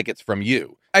sounds like it's from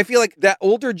you. I feel like that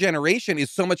older generation is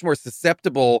so much more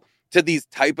susceptible to these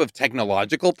type of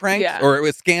technological pranks or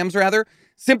scams rather,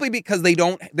 simply because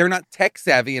they're not tech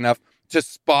savvy enough to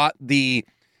spot all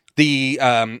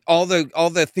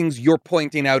the things you're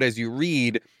pointing out as you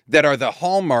read that are the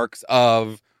hallmarks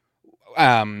of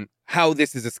how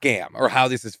this is a scam or how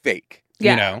this is fake.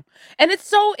 Yeah. You know? And it's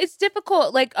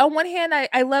difficult. Like on one hand,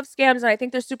 I love scams and I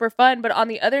think they're super fun, but on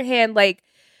the other hand, like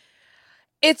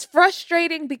it's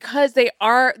frustrating because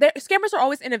scammers are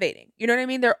always innovating. You know what I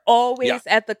mean? They're always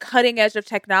at the cutting edge of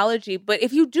technology. But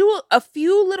if you do a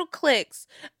few little clicks,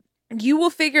 you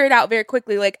will figure it out very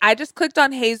quickly. Like I just clicked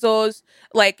on Hazel's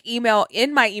like email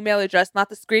in my email address, not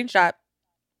the screenshot,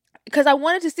 because I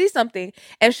wanted to see something.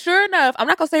 And sure enough, I'm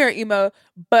not going to say her email,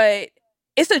 but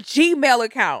it's a Gmail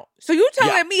account. So you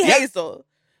telling me, Hazel,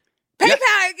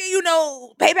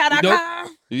 PayPal,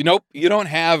 PayPal.com. Nope. You don't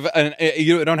have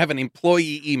an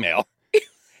employee email.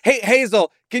 Hey,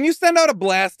 Hazel, can you send out a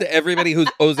blast to everybody who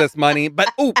owes us money? But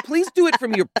please do it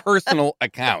from your personal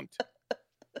account.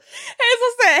 Hazel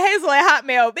said, Hazel at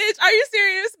Hotmail, bitch, are you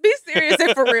serious? Be serious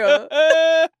and for real.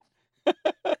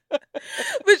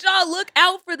 But y'all look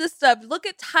out for this stuff. Look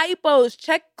at typos.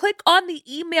 Click on the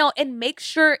email and make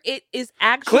sure it is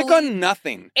actually. Click on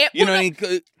nothing. I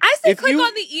say click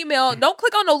on the email. Don't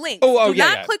click on no links. Do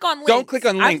not click on links. Don't click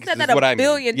on links. I've said that a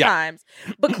billion times.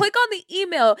 But click on the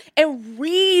email and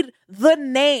read the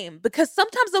name because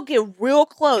sometimes they'll get real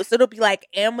close. It'll be like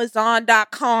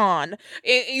Amazon.com.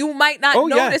 You might not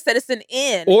notice that it's an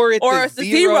N or it's a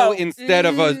zero instead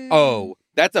of an O.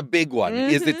 That's a big one.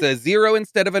 Is it's a zero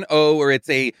instead of an O, or it's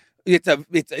a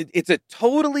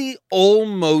totally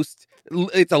almost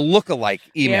it's a lookalike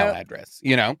email address,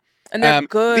 you know? And they're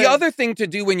good. The other thing to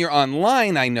do when you're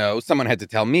online, I know, someone had to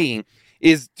tell me,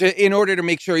 is in order to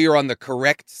make sure you're on the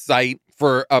correct site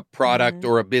for a product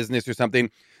or a business or something,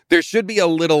 there should be a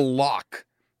little lock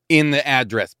in the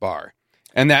address bar.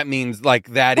 And that means like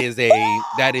that is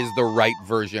the right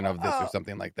version of this or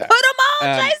something like that. Put them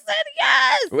on, Jason.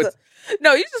 Yes.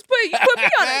 No, you put me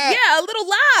on it. Yeah, a little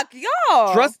lock,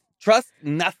 y'all. Trust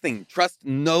nothing. Trust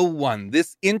no one.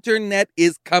 This internet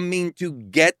is coming to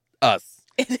get us.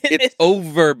 It's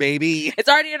over, baby. It's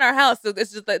already in our house. So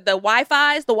it's just the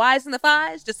Wi-Fi's, the Y's and the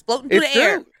Fi's just floating through the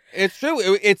air. It's true.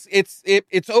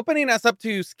 It's opening us up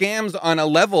to scams on a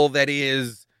level that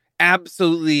is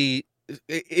absolutely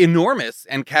enormous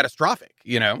and catastrophic,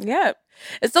 you know? Yeah.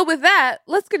 And so with that,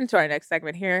 let's get into our next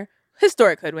segment here.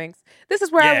 Historic Hoodwinks. This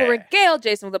is where I will regale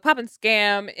Jason with a poppin'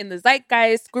 scam in the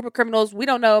zeitgeist, group of criminals we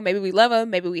don't know. Maybe we love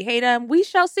them. Maybe we hate them. We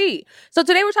shall see. So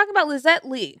today we're talking about Lizette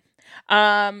Lee.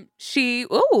 Lizette. She a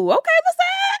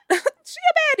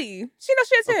baddie. She knows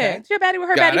she has him. She a baddie with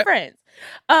her baddie friends.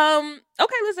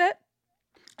 Okay, Lizette.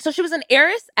 So she was an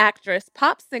heiress, actress,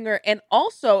 pop singer, and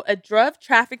also a drug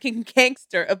trafficking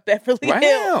gangster of Beverly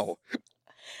Hills.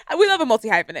 We love a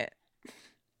multi-hyphenate.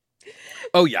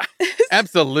 Oh, yeah.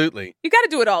 Absolutely. You got to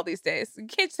do it all these days. You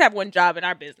can't just have one job in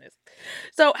our business.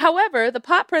 So, however, the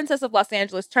pop princess of Los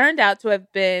Angeles turned out to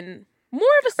have been more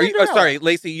of a Cinderella. Sorry,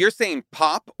 Lacey, you're saying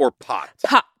pop or pot?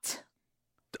 Pot.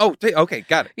 Oh, okay,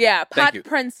 got it. Yeah, pot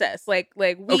princess. Like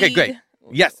weed. Okay, great.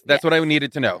 Yes, that's what I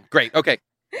needed to know. Great, okay.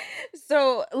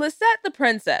 So, Lisette the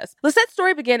princess. Lisette's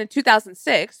story began in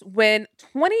 2006 when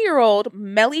 20-year-old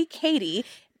Melly Katie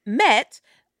met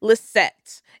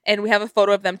Lisette. And we have a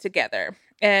photo of them together.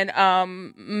 And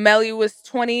Melly was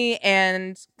 20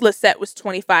 and Lisette was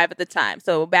 25 at the time.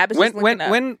 So Babbitt was looking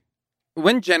up.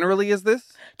 When generally is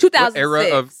this? 2006. What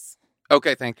era of?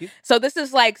 Okay, thank you. So this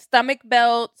is like stomach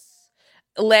belts,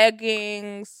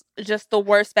 leggings, just the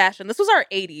worst fashion. This was our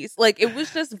 80s. Like, it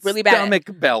was just really bad.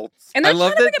 Stomach belts. And I they're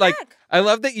love trying to that. bring it Like, back. I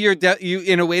love that you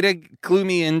in a way to clue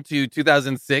me into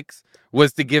 2006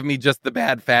 was to give me just the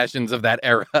bad fashions of that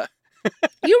era.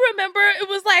 You remember it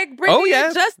was like Britney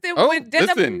and Justin with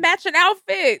denim matching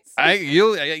outfits. I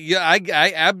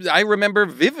remember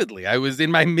vividly. I was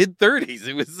in my mid-30s.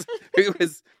 It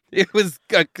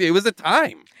was a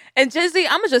time. And Jizzy,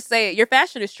 I'm gonna just say it. Your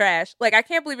fashion is trash. Like, I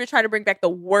can't believe you're trying to bring back the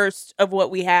worst of what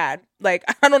we had. Like,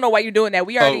 I don't know why you're doing that.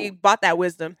 We already bought that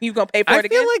wisdom. You gonna pay for it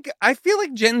again? I feel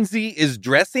like Gen Z is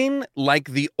dressing like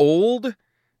the old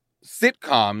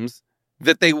sitcoms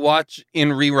that they watch in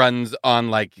reruns on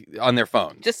their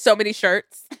phones. Just so many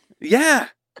shirts. Yeah.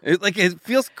 It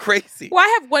feels crazy. Well,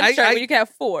 I have one shirt when you can have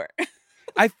 4.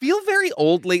 I feel very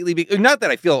old lately. Not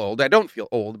that I feel old. I don't feel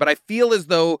old. But I feel as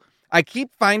though I keep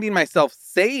finding myself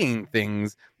saying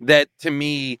things that, to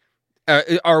me,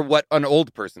 are what an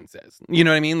old person says. You know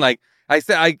what I mean? Like, I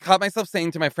caught myself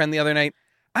saying to my friend the other night,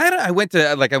 I went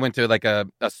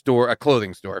to a store, a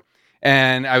clothing store,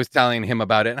 and I was telling him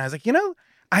about it. And I was like,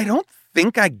 I don't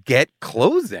think I get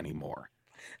clothes anymore.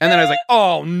 And then I was like,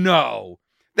 oh, no.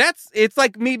 It's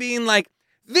like me being like,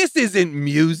 this isn't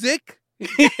music.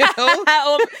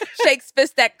 Shakes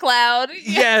fist at cloud.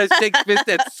 Yeah, shakes fist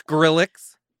at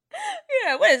Skrillex.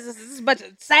 Yeah, what is this? Is this a bunch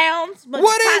of sounds?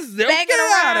 What is this?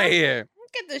 Get out of here.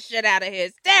 Get this shit out of here.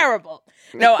 It's terrible.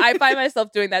 No, I find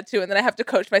myself doing that too. And then I have to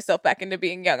coach myself back into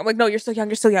being young. I'm like, no, you're still young.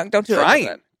 You're still young. Don't do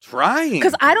it. Trying.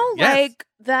 Because I don't like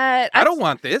that. I don't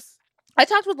want this. I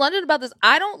talked with London about this.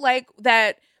 I don't like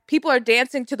that people are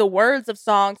dancing to the words of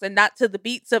songs and not to the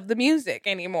beats of the music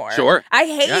anymore. Sure. I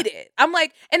hate it. I'm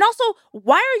like, and also,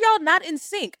 why are y'all not in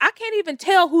sync? I can't even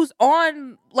tell who's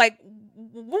on, like,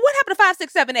 what happened to 5,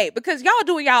 6, 7, 8? Because y'all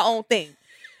doing y'all own thing.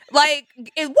 Like,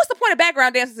 what's the point of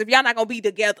background dancers if y'all not gonna be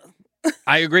together?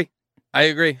 I agree.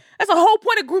 That's the whole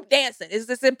point of group dancing.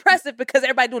 It's impressive because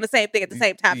everybody doing the same thing at the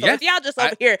same time. So if y'all just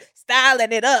over here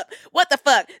styling it up, what the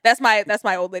fuck? That's my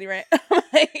old lady rant.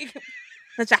 Like,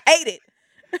 which I hate it.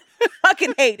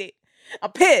 Fucking hate it.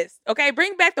 I'm pissed. Okay,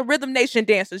 bring back the Rhythm Nation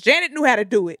dancers. Janet knew how to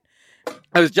do it.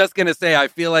 I was just gonna say, I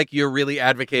feel like you're really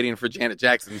advocating for Janet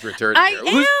Jackson's return. I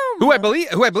am. Who I believe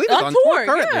is on tour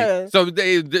currently. Yeah. So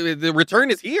the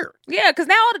return is here. Yeah, because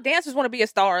now all the dancers want to be a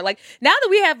star. Like, now that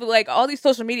we have like all these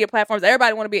social media platforms,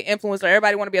 everybody want to be an influencer.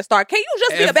 Everybody want to be a star. Can you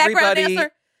just be a background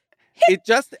dancer?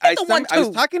 I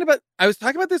was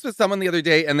talking about this with someone the other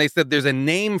day, and they said there's a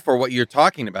name for what you're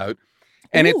talking about,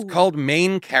 and it's called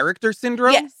main character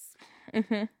syndrome. Yes.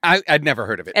 Mm-hmm. I'd never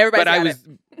heard of it.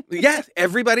 Yes,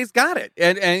 everybody's got it.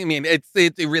 And I mean, it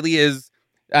really is,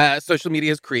 social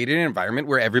media has created an environment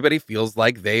where everybody feels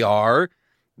like they are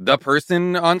the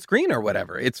person on screen or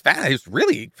whatever. It's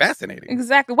really fascinating.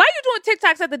 Exactly. Why are you doing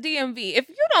TikToks at the DMV? If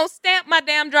you don't stamp my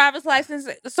damn driver's license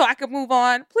so I can move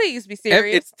on, please be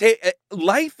serious.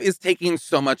 Life is taking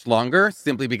so much longer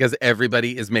simply because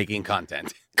everybody is making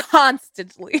content.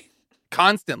 Constantly.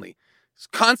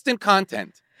 Constant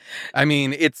content. I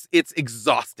mean, it's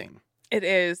exhausting. It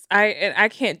is. I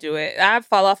can't do it. I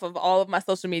fall off of all of my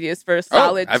social medias for a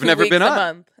solid 2 weeks a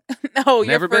month. No,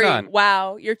 you're free.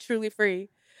 Wow, you're truly free.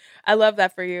 I love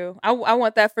that for you. I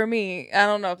want that for me. I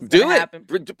don't know if it's going to happen.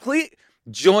 Please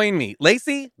join me.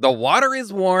 Lacey, the water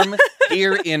is warm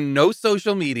here in no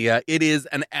social media. It is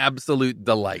an absolute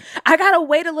delight. I got to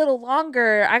wait a little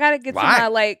longer. I got to get to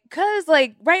my, because,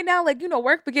 right now,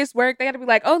 work begins work. They got to be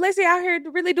like, oh, Lacey out here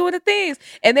really doing the things.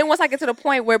 And then once I get to the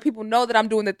point where people know that I'm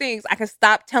doing the things, I can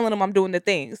stop telling them I'm doing the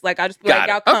things. Like, I'll just be like,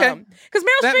 y'all come. Because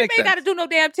Meryl Streep ain't got to do no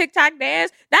damn TikTok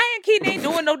dance. Diane Keaton ain't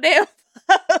doing no damn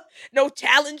no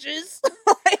challenges.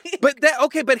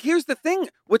 But here's the thing.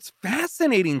 What's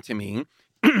fascinating to me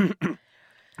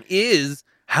is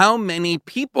how many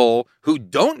people who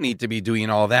don't need to be doing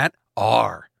all that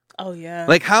are. Oh, yeah.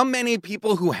 Like, how many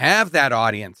people who have that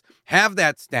audience, have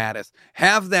that status,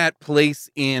 have that place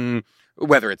in,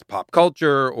 whether it's pop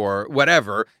culture or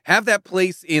whatever, have that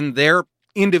place in their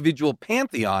individual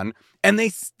pantheon, and they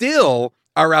still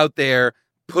are out there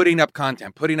putting up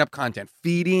content,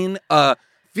 feeding a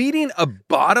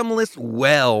bottomless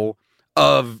well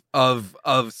of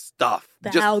stuff,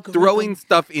 just algorithm. Throwing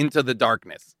stuff into the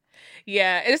darkness.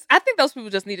 Yeah, I think those people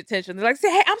just need attention. They're like,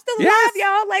 say, hey, I'm still alive,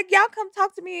 y'all. Like, y'all come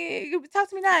talk to me. Talk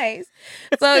to me nice.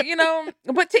 So,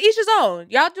 but to each his own.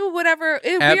 Y'all do whatever.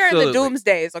 We are in the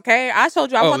doomsdays, okay? I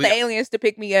told you I want the aliens to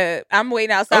pick me up. I'm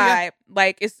waiting outside.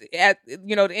 Like, it's at,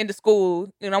 the end of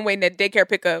school. I'm waiting at daycare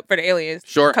pickup for the aliens.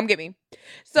 Sure. Come get me.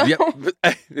 So,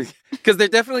 because they're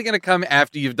definitely going to come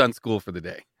after you've done school for the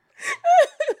day.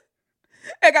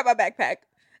 I got my backpack.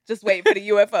 Just waiting for the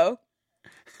UFO.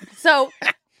 So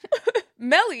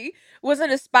Melly was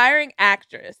an aspiring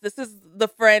actress. This is the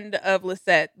friend of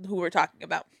Lisette who we're talking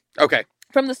about. Okay.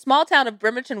 From the small town of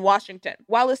Bremerton, Washington.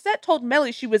 While Lisette told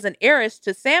Melly she was an heiress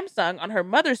to Samsung on her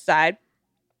mother's side,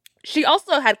 she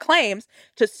also had claims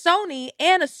to Sony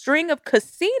and a string of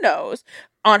casinos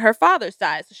on her father's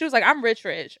side. So she was like, I'm rich,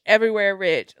 everywhere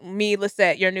rich. Me,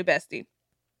 Lisette, your new bestie.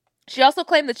 She also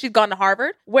claimed that she'd gone to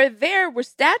Harvard, where there were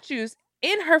statues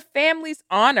in her family's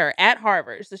honor at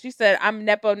Harvard. So she said, I'm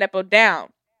Nepo down.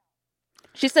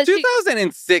 She said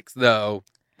 2006, though,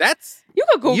 that's... You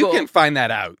can Google. You can find that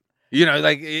out. You know,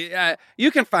 like,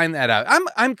 you can find that out.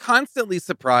 I'm constantly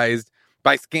surprised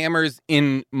by scammers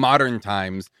in modern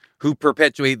times who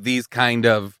perpetuate these kind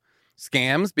of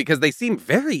scams because they seem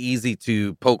very easy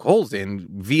to poke holes in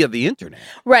via the internet.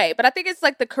 Right. But I think it's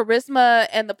like the charisma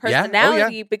and the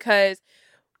personality because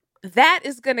that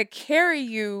is going to carry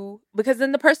you because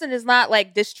then the person is not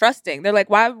like distrusting. They're like,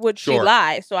 why would she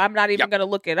lie? So I'm not even going to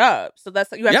look it up. So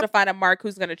that's you have to find a mark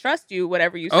who's going to trust you,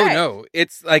 whatever you say. Oh, no.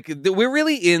 It's like we're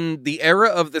really in the era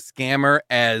of the scammer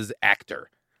as actor.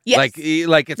 Yes. Like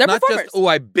it's They're not performers. just, oh,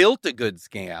 I built a good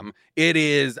scam. It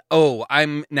is, oh, I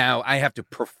have to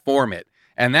perform it.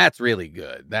 And that's really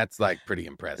good. That's like pretty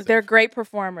impressive. They're great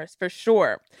performers for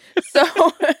sure. So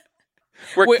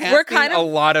we're kind of a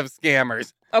lot of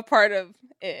scammers. A part of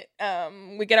it.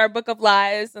 We get our book of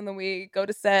lies and then we go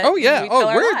to set. Oh yeah.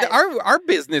 Our Our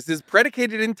business is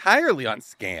predicated entirely on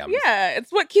scams. Yeah,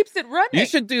 it's what keeps it running. You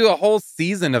should do a whole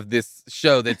season of this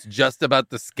show that's just about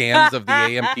the scams of the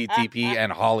AMPTP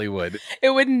and Hollywood.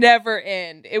 It would never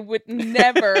end. It would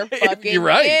never fucking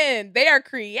end. They are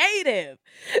creative.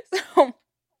 So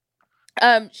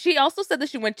she also said that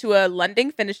she went to a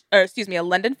London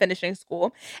finishing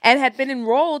school and had been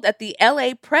enrolled at the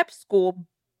LA prep school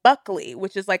Buckley,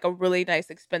 which is like a really nice,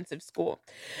 expensive school.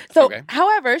 So,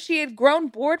 however, she had grown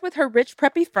bored with her rich,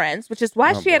 preppy friends, which is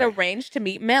why she had arranged to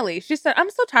meet Melly. She said,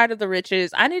 I'm so tired of the riches.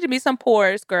 I need to meet some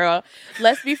poors, girl.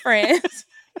 Let's be friends.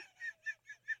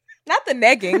 Not the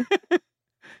negging.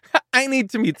 I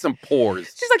need to meet some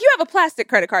poors. She's like, you have a plastic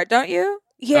credit card, don't you?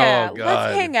 Yeah, oh, God.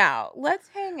 Let's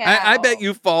hang out. I bet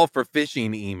you fall for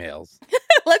phishing emails.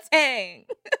 Let's hang.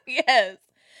 Yes.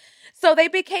 So they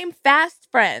became fast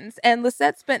friends, and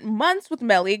Lisette spent months with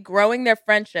Melly, growing their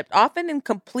friendship, often in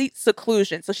complete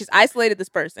seclusion. So she's isolated this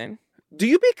person. Do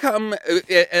you become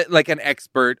like an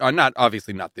expert on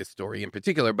obviously not this story in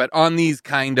particular, but on these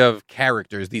kind of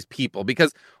characters, these people?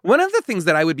 Because one of the things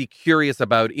that I would be curious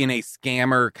about in a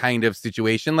scammer kind of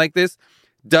situation like this,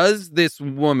 does this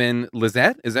woman,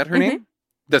 Lisette, is that her name?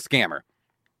 The scammer.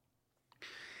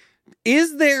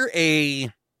 Is there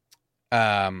a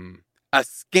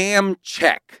scam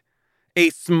check, a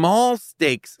small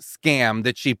stakes scam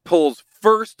that she pulls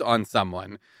first on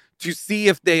someone to see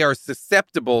if they are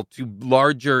susceptible to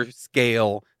larger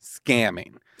scale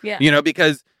scamming? Yeah. You know,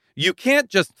 because you can't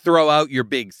just throw out your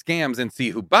big scams and see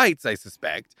who bites, I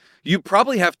suspect. You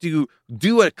probably have to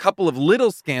do a couple of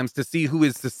little scams to see who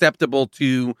is susceptible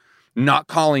to not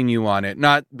calling you on it,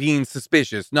 not being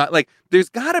suspicious, not like, there's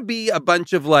got to be a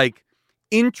bunch of like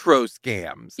intro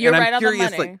scams. You're and right I'm curious,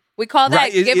 on the money. Like, we call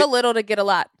that give a little to get a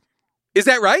lot. Is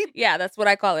that right? Yeah, that's what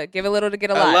I call it. Give a little to get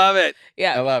a lot. I love it.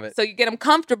 Yeah, I love it. So you get them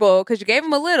comfortable because you gave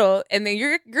them a little, and then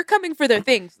you're coming for their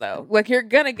things though. Like you're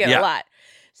gonna get a lot.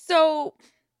 So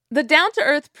the down to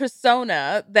earth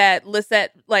persona that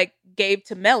Lisette like gave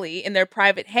to Melly in their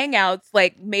private hangouts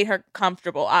like made her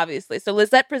comfortable, obviously. So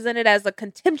Lisette presented as a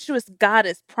contemptuous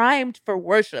goddess primed for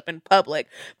worship in public,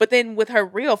 but then with her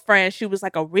real friends, she was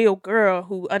like a real girl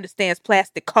who understands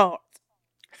plastic cards.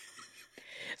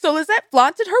 So Lisette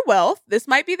flaunted her wealth. This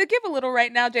might be the give a little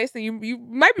right now, Jason. You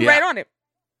might be right on it.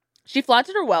 She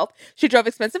flaunted her wealth. She drove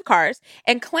expensive cars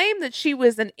and claimed that she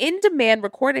was an in-demand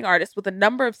recording artist with a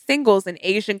number of singles in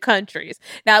Asian countries.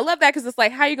 Now, I love that because it's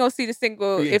like, how are you going to see the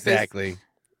single if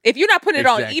you're not putting it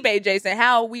on eBay, Jason?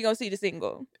 How are we going to see the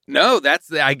single? No,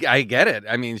 I get it.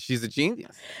 I mean, she's a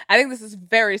genius. I think this is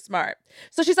very smart.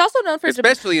 So she's also known for...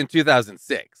 Especially in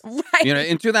 2006. Right. You know,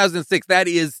 in 2006, that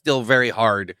is still very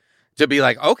hard to be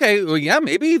like, okay, well, yeah,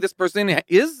 maybe this person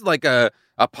is like a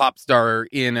pop star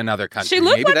in another country. She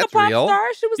looked maybe like that's a pop real.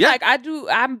 star. She was like,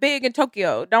 I'm big in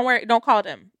Tokyo. Don't worry, don't call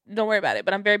them. Don't worry about it,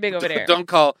 but I'm very big over there. Don't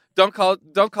call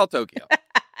Tokyo.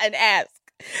 And ask.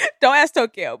 Don't ask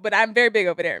Tokyo, but I'm very big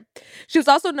over there. She was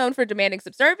also known for demanding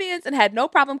subservience and had no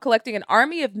problem collecting an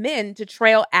army of men to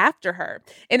trail after her.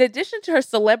 In addition to her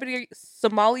celebrity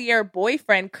sommelier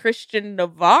boyfriend, Christian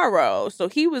Navarro. So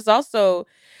he was also...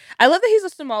 I love that he's a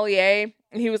sommelier.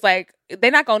 And he was like, they're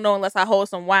not going to know unless I hold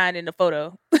some wine in the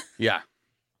photo. Yeah.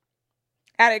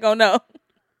 How they going to know?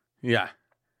 Yeah.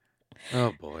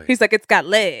 Oh, boy. He's like, it's got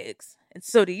legs. And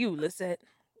so do you, Lisette.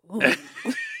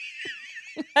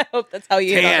 I hope that's how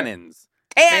you hear her. Tannins.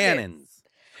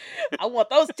 I want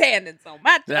those tannins on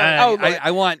my tongue.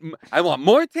 I want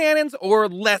more tannins or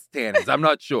less tannins. I'm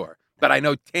not sure. But I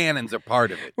know tannins are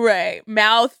part of it. Right.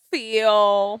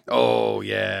 Mouthfeel. Oh,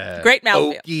 yeah. Great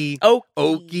mouthfeel.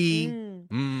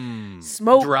 Oaky.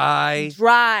 Smoke.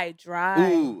 Dry.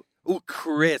 Ooh,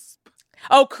 crisp.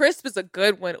 Oh, crisp is a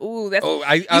good one. Ooh, that's. Oh,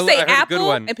 I say heard apple, a good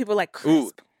one. and people are like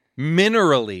crisp. Ooh,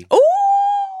 minerally. Ooh.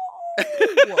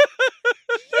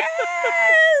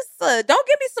 Yes. Don't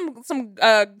give me some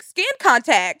skin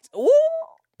contact.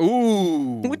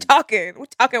 Ooh. We're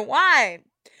talking wine.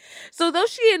 So though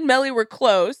she and Melly were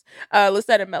close,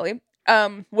 Lisette and Melly,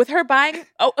 with her buying.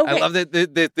 I love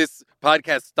that this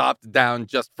podcast stopped down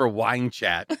just for wine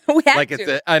chat. We had like to.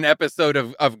 It's an episode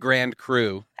of Grand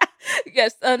Crew.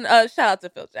 Yes, and shout out to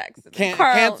Phil Jackson.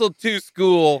 Canceled too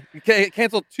school.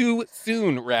 Canceled too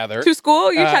soon, rather. To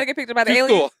school? You trying to get picked up by the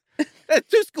aliens?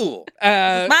 To school.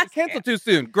 Canceled too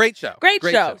soon. Great show. Great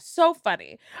show. So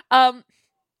funny.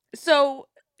 So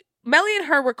Melly and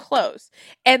her were close,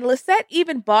 and Lisette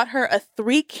even bought her a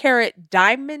 3-carat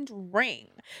diamond ring.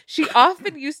 She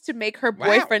often used to make her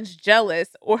boyfriends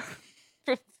jealous or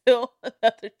fulfill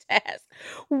another task.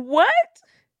 What?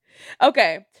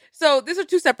 Okay, so these are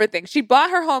two separate things. She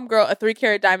bought her homegirl a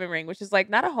 3-carat diamond ring, which is like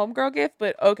not a homegirl gift,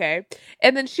 but okay.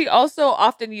 And then she also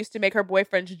often used to make her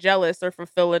boyfriends jealous or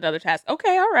fulfill another task.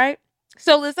 Okay, all right.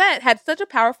 So Lisette had such a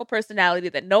powerful personality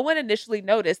that no one initially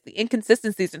noticed the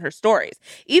inconsistencies in her stories.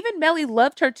 Even Melly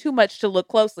loved her too much to look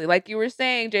closely. Like you were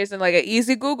saying, Jason, like an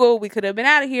easy Google, we could have been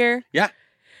out of here.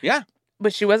 Yeah.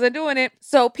 But she wasn't doing it.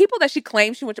 So people that she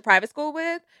claimed she went to private school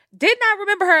with did not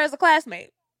remember her as a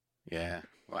classmate. Yeah.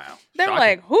 Wow. They're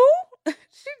like, who?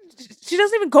 She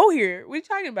doesn't even go here. What are you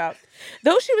talking about?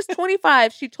 Though she was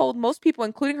 25, she told most people,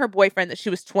 including her boyfriend, that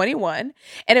she was 21.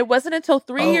 And it wasn't until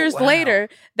 3 years later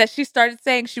that she started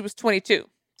saying she was 22.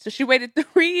 So she waited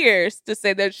 3 years to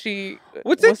say that she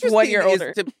was 1 year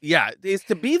older. Is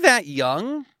to be that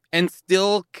young and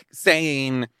still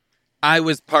saying I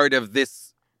was part of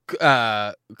this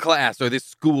class or this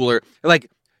school, or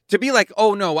like to be like,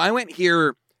 oh no, I went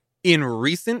here in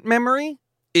recent memory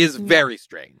is very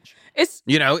strange. It's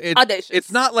audacious.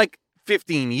 It's not like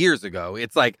 15 years ago.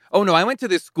 It's like, oh no, I went to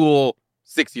this school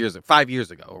 5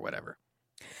 years ago or whatever.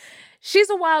 She's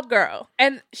a wild girl.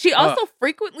 And she also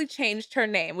frequently changed her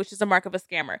name, which is a mark of a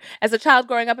scammer. As a child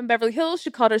growing up in Beverly Hills,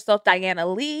 she called herself Diana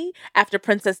Lee after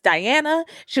Princess Diana.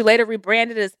 She later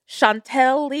rebranded as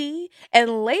Chantel Lee.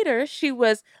 And later she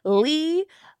was Lee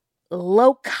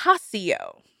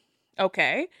Locasio.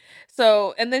 Okay.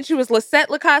 So, and then she was Lisette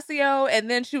Locasio,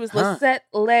 and then she was Lisette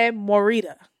Le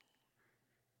Morita.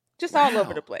 Just all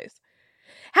over the place.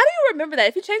 How do you remember that?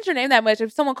 If you change your name that much,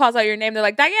 if someone calls out your name, they're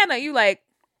like, Diana, you like...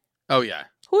 Oh, yeah.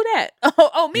 Who that?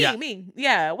 Me.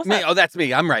 Yeah, what's up? Oh, that's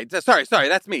me. I'm right. Sorry,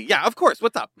 that's me. Yeah, of course.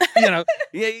 What's up?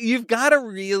 You've got to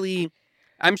really...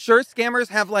 I'm sure scammers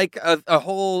have like a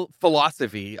whole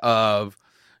philosophy of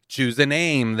choose a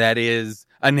name that is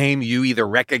a name you either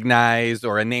recognize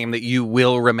or a name that you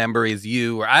will remember is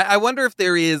you. Or I wonder if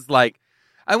there is like...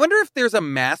 I wonder if there's a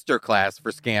master class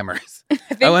for scammers. I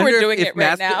think we're doing it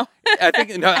right now. I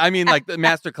think I mean like the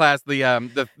master class,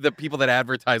 the people that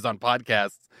advertise on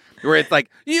podcasts, where it's like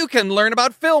you can learn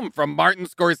about film from Martin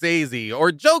Scorsese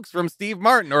or jokes from Steve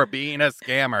Martin or being a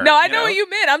scammer. No, I know what you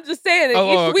meant. I'm just saying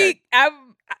that each week I'm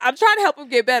trying to help him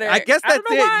get better. I guess that's it.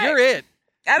 Why. You're it.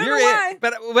 I don't know why.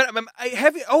 But I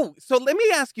have you. Oh, so let me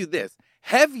ask you this: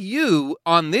 have you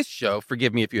on this show?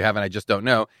 Forgive me if you haven't. I just don't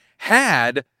know.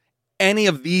 Had any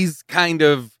of these kind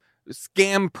of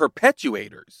scam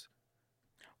perpetuators?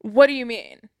 What do you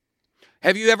mean?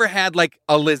 Have you ever had like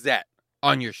a Lisette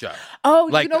on your show? Oh,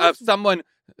 like someone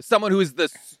who is the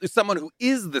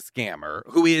scammer,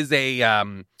 who is a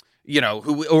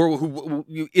who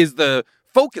is the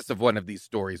focus of one of these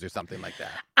stories or something like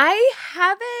that. I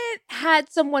haven't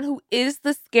had someone who is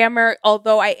the scammer,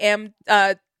 although I am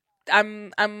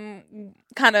I'm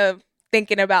kind of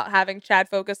thinking about having Chad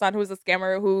focus on who's a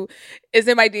scammer who is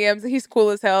in my DMs. He's cool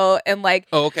as hell and like.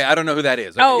 Oh, okay. I don't know who that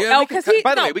is. Okay. Because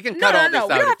by the way, we can cut all this out.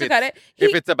 We don't have to cut it.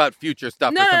 If it's about future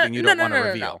stuff or something you don't want to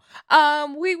reveal.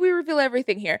 We reveal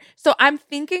everything here. So I'm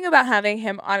thinking about having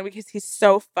him on because he's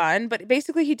so fun. But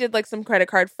basically, he did like some credit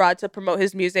card fraud to promote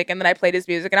his music, and then I played his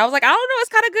music, and I was like, I don't know, it's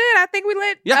kind of good. I think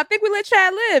we let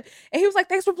Chad live, and he was like,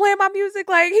 thanks for playing my music.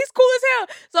 Like he's cool as hell.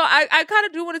 So I kind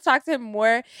of do want to talk to him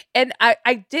more, and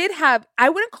I did have I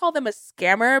wouldn't call them a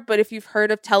scammer, but if you've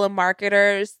heard of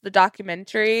Telemarketers, the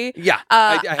documentary,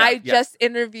 I just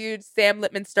interviewed Sam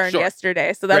Lippman-Stern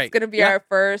yesterday, so that's going to be our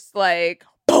first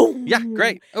boom. Yeah,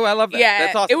 great. Oh, I love that. Yeah,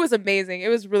 that's awesome. It was amazing. It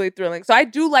was really thrilling. So I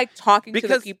do like talking to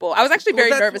the people. I was actually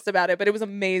very nervous about it, but it was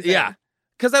amazing. Yeah.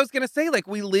 Because I was going to say,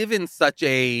 we live in such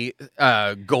a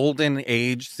golden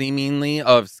age, seemingly,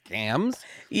 of scams.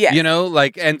 Yeah.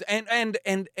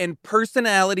 And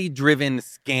personality-driven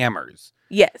scammers.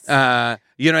 Yes.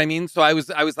 You know what I mean? So I was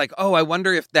like, oh, I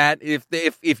wonder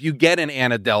if you get an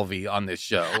Anna Delvey on this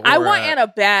show. I want Anna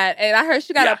bad, and I heard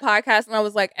she got a podcast, and I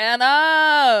was like,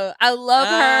 Anna, I love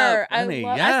her. Funny,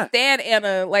 I stand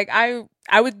Anna.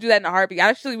 I would do that in a heartbeat.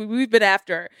 Actually, we've been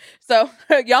after her. So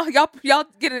y'all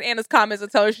get in Anna's comments and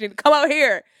tell her she need to come out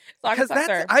here. So I can talk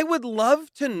to her. I would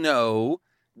love to know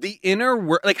the inner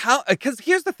work, because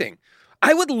here's the thing.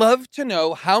 I would love to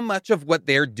know how much of what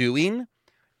they're doing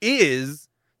is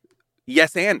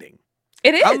yes-anding.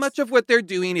 It is. How much of what they're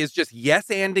doing is just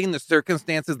yes-anding the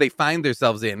circumstances they find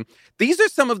themselves in. These are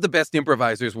some of the best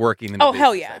improvisers working in the business,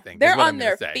 hell yeah. I think. They're on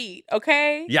their feet,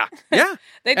 okay? Yeah, yeah.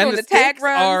 They're doing the tag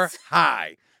runs. The stakes are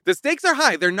high. The stakes are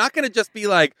high. They're not going to just be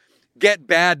get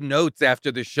bad notes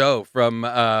after the show from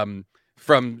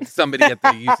somebody at the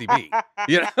UCB.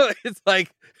 It's I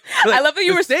love that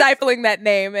you were stifling that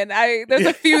name, and there's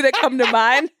a few that come to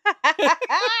mind.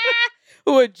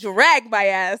 Who would drag my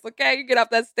ass, okay? You get off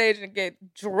that stage and get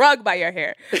drugged by your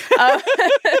hair. But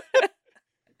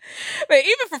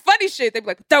even for funny shit, they'd be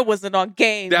like, that wasn't on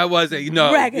game. That wasn't,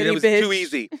 no. Raggedy it was bitch. too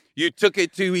easy. You took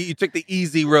the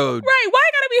easy road. Right, why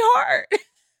gotta be hard?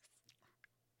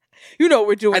 You know what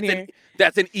we're doing here.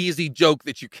 That's an easy joke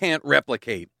that you can't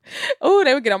replicate. Oh,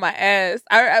 they would get on my ass.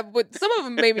 Some of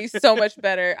them made me so much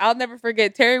better. I'll never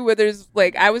forget Terry Withers.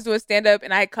 I was doing stand-up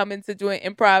and I had come into doing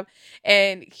improv,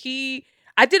 and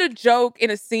I did a joke in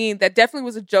a scene that definitely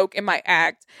was a joke in my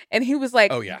act. And he was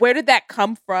like, where did that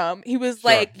come from? He was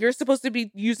like, you're supposed to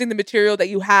be using the material that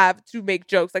you have to make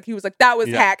jokes. He was like, that was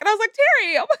hack. And I was like,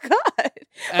 Terry, oh my God.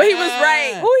 But he was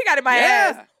right. Oh, he got in my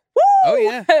ass. Woo! Oh,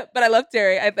 yeah. But I love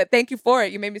Terry. Thank you for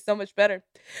it. You made me so much better.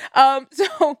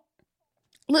 So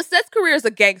Lisette's career as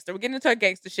a gangster. We're getting into our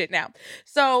gangster shit now.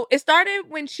 So it started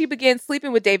when she began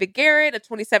sleeping with David Garrett, a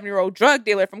 27-year-old drug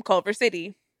dealer from Culver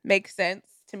City. Makes sense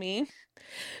to me.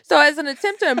 So as an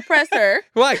attempt to impress her...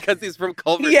 Why? Because he's from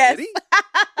Culver City?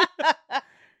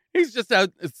 He's just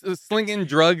out slinging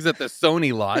drugs at the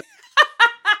Sony lot.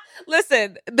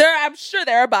 Listen, I'm sure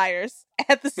there are buyers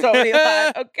at the Sony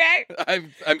lot, okay?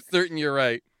 I'm certain you're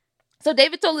right. So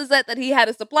David told Lisette that he had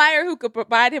a supplier who could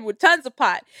provide him with tons of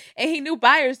pot, and he knew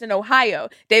buyers in Ohio.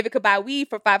 David could buy weed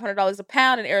for $500 a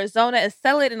pound in Arizona and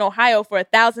sell it in Ohio for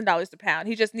 $1,000 a pound.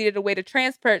 He just needed a way to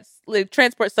transport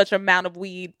such amount of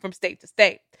weed from state to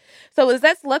state. So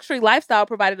Lisette's luxury lifestyle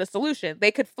provided a solution.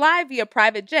 They could fly via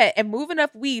private jet and move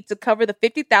enough weed to cover the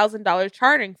 $50,000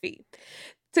 chartering fee.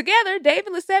 Together, Dave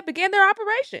and Lisette began their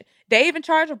operation. Dave in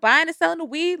charge of buying and selling the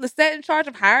weed, Lisette in charge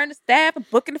of hiring the staff and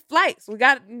booking the flights. We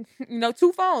got,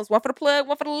 2 phones, one for the plug,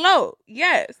 one for the load.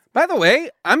 Yes. By the way,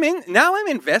 I'm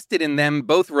invested in them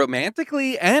both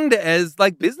romantically and as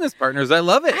business partners. I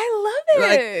love it. I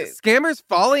love it. Scammers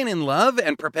falling in love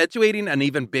and perpetuating an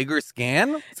even bigger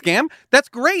scam. That's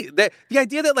great. The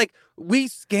idea that we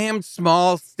scammed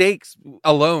small stakes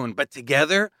alone, but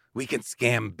together we can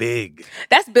scam big.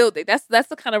 That's building. That's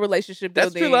the kind of relationship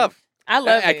building. That's true love. I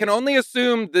love it. I can only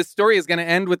assume this story is going to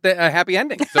end with a happy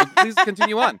ending. So please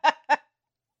continue on.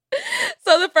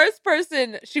 So the first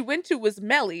person she went to was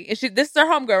Melly. And this is her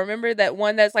homegirl. Remember that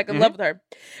one that's in love with her?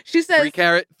 She says... 3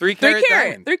 carat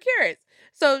diamond. 3 carats.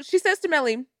 So she says to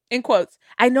Melly, in quotes,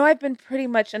 I know I've been pretty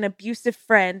much an abusive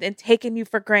friend and taken you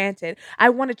for granted. I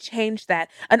want to change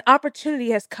that. An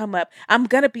opportunity has come up. I'm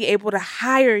going to be able to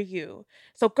hire you.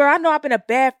 So, girl, I know I've been a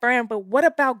bad friend, but what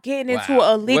about getting into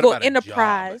a legal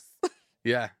enterprise?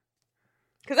 Yeah.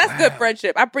 Because that's good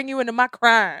friendship. I bring you into my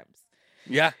crimes.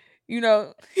 Yeah. You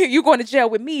going to jail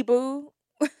with me, boo.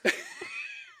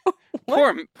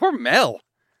 Poor Mel.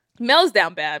 Mel's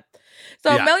down bad.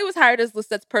 So Melly was hired as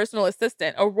Lisette's personal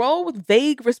assistant, a role with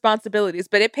vague responsibilities,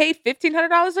 but it paid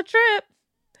 $1,500 a trip.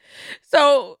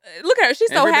 So look at her.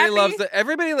 She's so happy.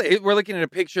 We're looking at a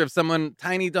picture of someone,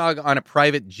 tiny dog, on a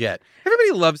private jet.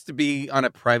 Everybody loves to be on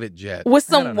a private jet. With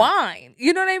some wine.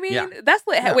 You know what I mean? Yeah. That's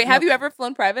lit. Wait, have you ever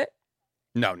flown private?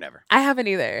 No, never. I haven't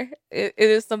either. It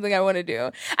is something I want to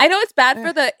do. I know it's bad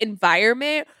for the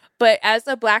environment, But as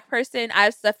a Black person,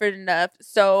 I've suffered enough.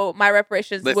 So my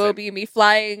reparations will be me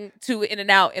flying to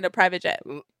In-N-Out in a private jet.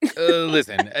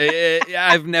 Listen,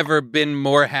 I've never been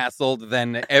more hassled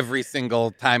than every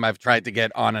single time I've tried to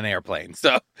get on an airplane.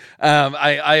 So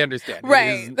I understand.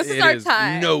 Right. This is our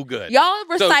time. No good. Y'all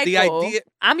recycle. So the idea,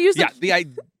 I'm using...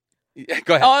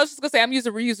 Go ahead. Oh, I was just going to say, I'm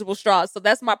using reusable straws. So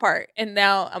that's my part. And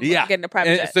now I'm getting a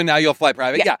private jet. So now you'll fly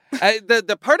private. Yeah.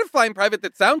 The part of flying private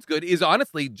that sounds good is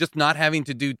honestly just not having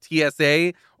to do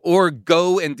TSA or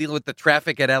go and deal with the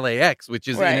traffic at LAX, which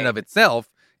is in and of itself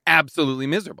absolutely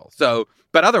miserable. So,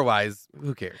 but otherwise,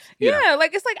 who cares? You know?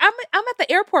 Like, it's like, I'm at the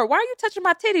airport. Why are you touching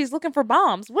my titties looking for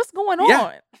bombs? What's going on?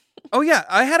 Yeah. Oh, yeah.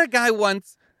 I had a guy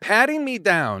once patting me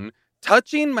down,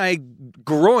 touching my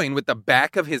groin with the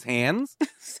back of his hands.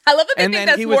 I love that they think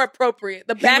that's more appropriate.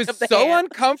 The back of the hand. He was so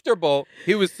uncomfortable.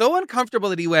 He was so uncomfortable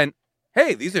that he went,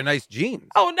 "Hey, these are nice jeans."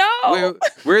 Oh, no.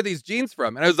 Where are these jeans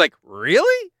from? And I was like,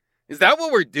 "Really? Is that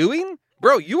what we're doing?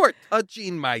 Bro, you are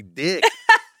touching my dick."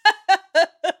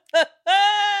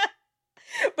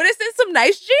 But it's in some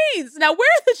nice jeans. Now, where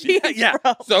are the jeans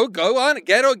from? So go on,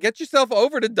 get yourself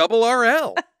over to Double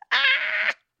RL.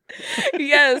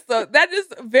 Yes, so that is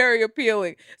very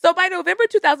appealing. So by November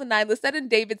 2009, Lisette and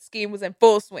David's scheme was in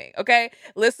full swing, okay?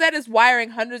 Lisette is wiring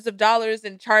hundreds of dollars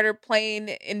in charter plane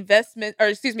in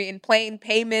plane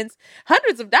payments.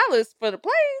 Hundreds of dollars for the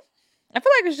plane? I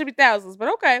feel like it should be thousands,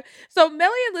 but okay. So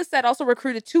Melly and Lisette also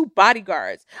recruited 2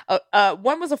 bodyguards.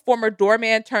 One was a former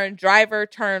doorman turned driver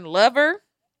turned lover.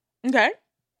 Okay.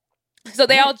 So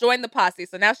they all joined the posse.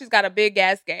 So now she's got a big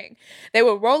ass gang. They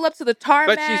would roll up to the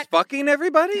tarmac. But she's fucking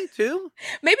everybody too?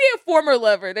 Maybe a former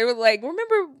lover. They were like,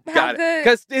 remember how good?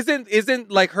 Because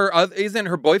isn't like isn't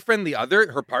her boyfriend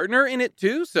her partner in it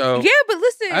too? So yeah, but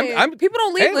listen, people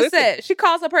don't leave Lisette. She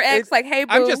calls up her ex like, "Hey,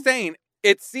 boo." I'm just saying,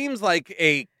 it seems like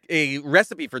a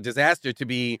recipe for disaster to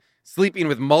be sleeping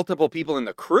with multiple people in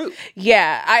the crew.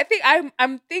 Yeah, I think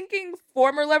I'm thinking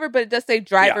former lover, but it does say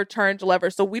driver turned lover,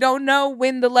 so we don't know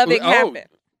when the loving happened.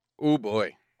 Oh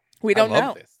boy, we don't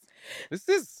know. This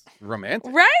is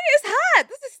romantic, right? It's hot.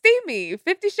 This is steamy.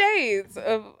 50 Shades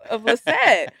of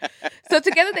Lisette. So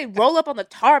together they roll up on the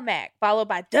tarmac, followed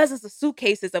by dozens of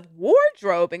suitcases of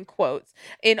wardrobe in quotes,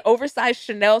 in oversized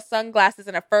Chanel sunglasses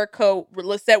and a fur coat.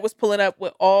 Lisette was pulling up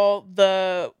with all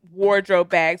the wardrobe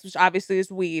bags, which obviously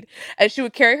is weed, and she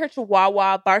would carry her to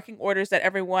Wawa, barking orders at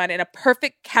everyone in a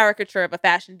perfect caricature of a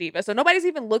fashion diva. So nobody's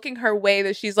even looking her way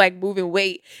that she's like moving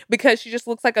weight, because she just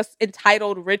looks like a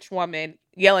entitled rich woman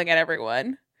yelling at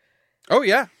everyone. Oh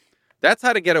yeah, that's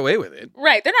how to get away with it.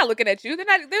 Right? They're not looking at you.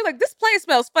 They're like, this plane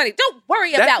smells funny. Don't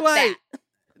worry about that.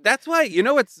 That's why, you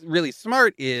know what's really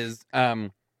smart is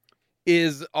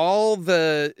all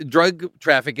the drug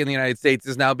traffic in the United States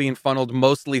is now being funneled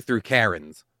mostly through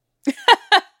Karens.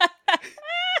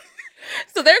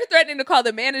 So they're threatening to call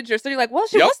the manager. So you're like, well,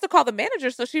 she wants to call the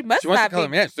manager, so she must not be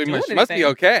doing anything. She must be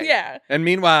okay. Yeah. And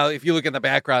meanwhile, if you look in the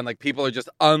background, like people are just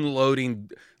unloading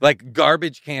like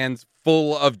garbage cans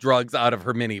full of drugs out of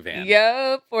her minivan.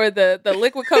 Yep. Or the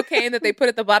liquid cocaine that they put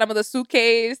at the bottom of the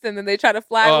suitcase, and then they try to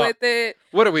fly with it.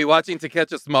 What are we watching, To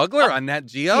Catch a Smuggler on Nat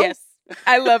Geo? Yes.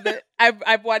 I love it.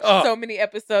 I've watched so many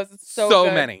episodes. It's so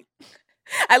good. Many.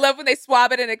 I love when they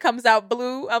swab it and it comes out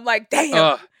blue. I'm like,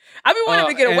 damn. I've been wanting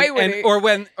to get away with it. Or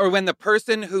when the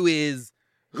person who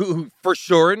for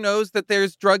sure knows that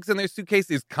there's drugs in their suitcase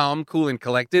is calm, cool, and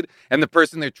collected, and the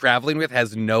person they're traveling with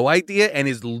has no idea and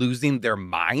is losing their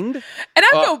mind. And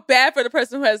I feel bad for the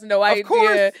person who has no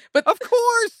idea. Of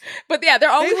course. But yeah, they're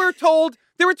always... They were told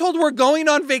we're going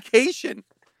on vacation.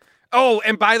 Oh,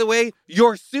 and by the way,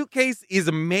 your suitcase is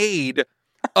made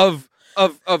of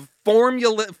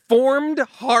formed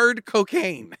hard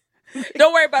cocaine.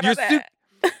 Don't worry about that.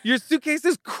 Your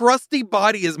suitcase's crusty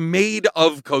body is made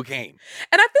of cocaine.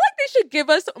 And I feel like they should give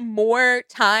us more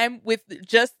time with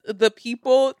just the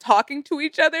people talking to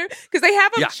each other, because they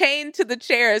have them chained to the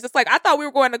chairs. It's like, I thought we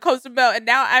were going to Costa Mel, and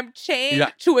now I'm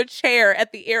chained to a chair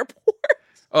at the airport.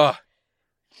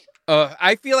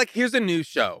 I feel like here's a new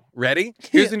show. Ready?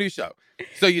 Here's a new show.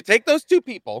 So you take those 2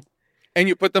 people and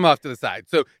you put them off to the side.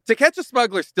 So To Catch a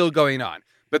Smuggler is still going on.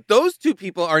 But those 2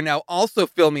 people are now also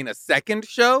filming a second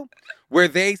show where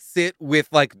they sit with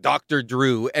like Dr.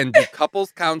 Drew and do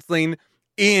couples counseling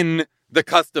in the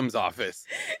customs office.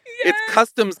 Yes. It's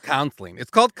customs counseling. It's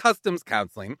called customs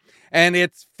counseling, and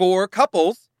it's for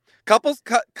couples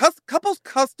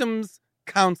customs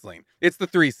counseling. It's the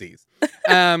 3 C's.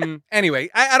 Anyway,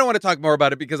 I don't want to talk more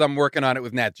about it because I'm working on it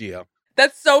with Nat Geo.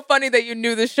 That's so funny that you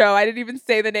knew the show. I didn't even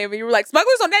say the name. And you were like,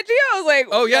 Smugglers on Nat Geo? I was like...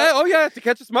 Oh, yeah. To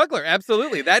Catch a Smuggler.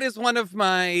 Absolutely. That is one of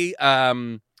my...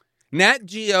 Nat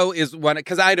Geo is one,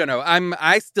 because I don't know.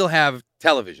 I still have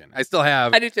television. I still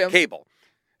have I do too. Cable.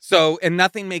 So, and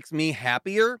nothing makes me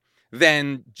happier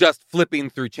than just flipping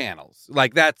through channels.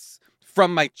 Like, that's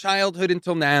from my childhood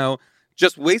until now,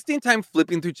 just wasting time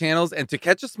flipping through channels. And To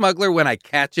Catch a Smuggler, when I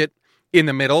catch it in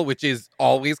the middle, which is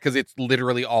always, because it's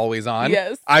literally always on.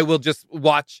 Yes. I will just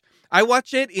watch. I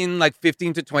watch it in like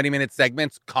 15 to 20 minute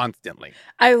segments constantly.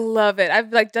 I love it.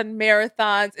 I've like done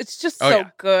marathons. It's just so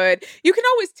good. You can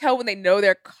always tell when they know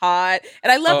they're caught.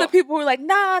 And I love the people who are like,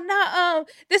 nah,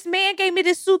 this man gave me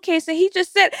this suitcase and he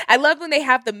just said, I love when they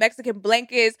have the Mexican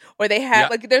blankets, or they have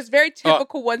like, there's very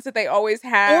typical ones that they always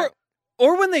have.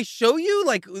 Or when they show you,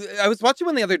 like, I was watching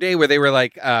one the other day where they were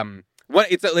like,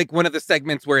 it's like one of the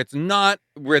segments where it's not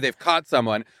where they've caught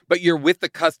someone, but you're with the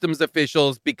customs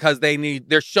officials because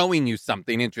they're showing you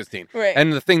something interesting. Right.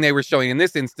 And the thing they were showing in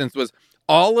this instance was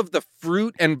all of the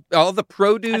fruit and all the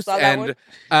produce and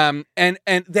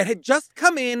that had just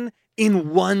come in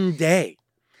one day.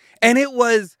 And it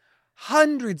was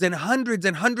hundreds and hundreds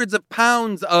and hundreds of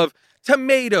pounds of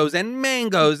tomatoes and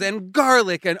mangoes and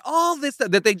garlic and all this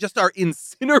stuff that they just are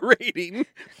incinerating.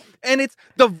 And it's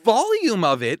the volume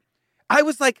of it. I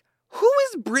was like, who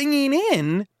is bringing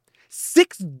in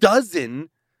 6 dozen,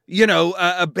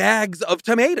 bags of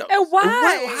tomatoes? And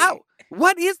why? How?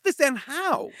 What is this and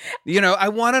how? I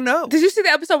want to know. Did you see the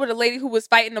episode with the lady who was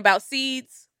fighting about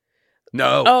seeds?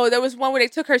 No. Oh, there was one where they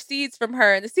took her seeds from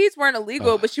her, and the seeds weren't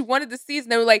illegal, but she wanted the seeds,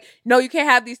 and they were like, "No, you can't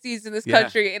have these seeds in this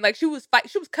country." And like she was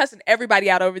cussing everybody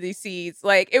out over these seeds.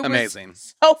 Like it was amazing,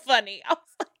 so funny. I was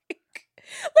like,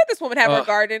 "Let this woman have her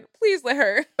garden, please. Let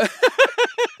her."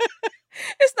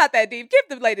 It's not that deep. Give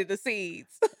the lady the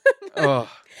seeds. But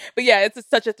yeah, it's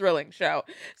such a thrilling show.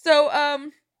 So,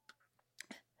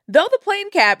 though the plane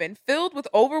cabin filled with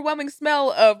overwhelming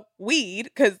smell of weed,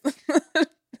 because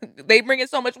they bring in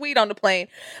so much weed on the plane,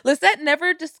 Lisette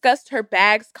never discussed her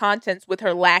bag's contents with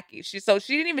her lackeys. She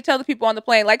didn't even tell the people on the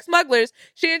plane, like smugglers.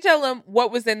 She didn't tell them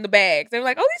what was in the bags. They were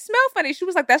like, "Oh, these smell funny." She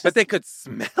was like, "That's just." But they could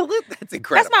smell it. That's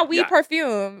incredible. That's my weed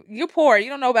perfume. You're poor. You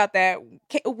don't know about that.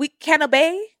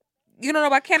 Cannabis. You don't know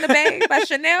about Cannabis by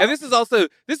Chanel? And this is also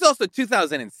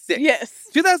 2006. Yes.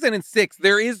 2006,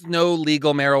 there is no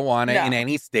legal marijuana in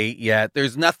any state yet.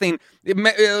 There's nothing.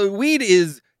 Weed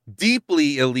is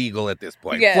deeply illegal at this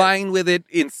point. Yes. Flying with it,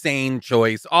 insane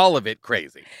choice. All of it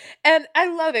crazy. And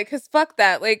I love it because fuck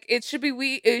that. Like it should be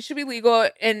legal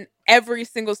in every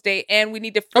single state, and we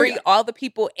need to free all the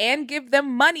people and give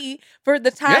them money for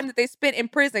the time that they spent in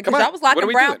prison. Because I was locking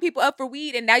brown people up for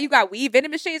weed, and now you got weed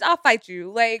vending machines. I'll fight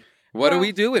you. Like. What are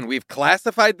we doing? We've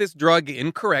classified this drug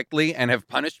incorrectly and have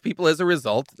punished people as a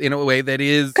result in a way that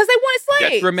is because they wanted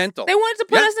slaves. Detrimental. They wanted to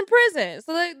put us in prison.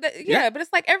 So but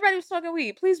it's like everybody was smoking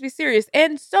weed. Please be serious.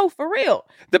 And so for real.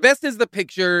 The best is the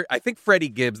picture. I think Freddie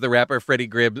Gibbs, the rapper Freddie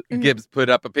Gibbs, put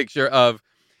up a picture of,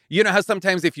 you know how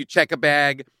sometimes if you check a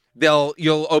bag,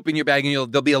 you'll open your bag and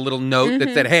there'll be a little note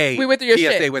that said, "Hey, we went through your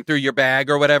TSA shit. went through your bag,"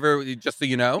 or whatever, just so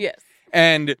you know. Yes.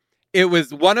 And it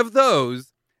was one of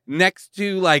those next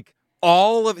to like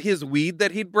all of his weed that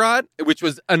he'd brought, which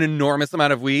was an enormous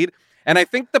amount of weed. And I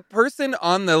think the person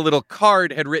on the little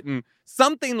card had written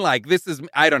something like, this is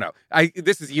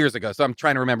years ago, so I'm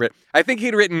trying to remember it. I think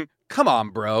he'd written, "Come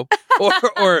on, bro,"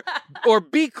 or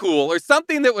 "Be cool," or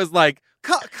something that was like,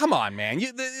 "Come on, man,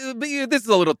 this is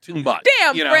a little too much."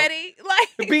 Damn, Freddie,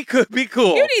 like be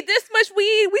cool. You need this much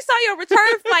weed. We saw your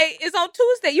return flight is on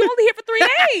Tuesday. You only here for 3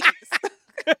 days.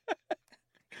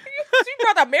 You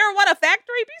brought a marijuana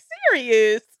factory? Be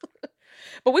serious. But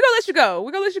we're going to let you go.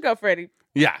 We're going to let you go, Freddie.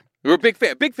 Yeah. We're big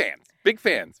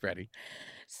fans, Freddie.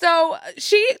 So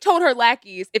she told her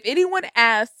lackeys, if anyone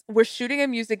asks, we're shooting a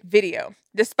music video,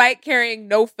 despite carrying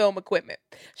no film equipment.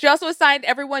 She also assigned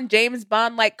everyone James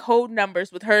Bond-like code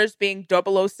numbers, with hers being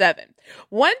 007.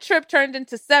 One trip turned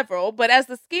into several, but as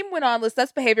the scheme went on,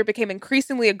 Lisette's behavior became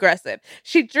increasingly aggressive.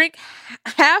 She'd drink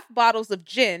half bottles of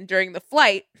gin during the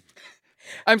flight.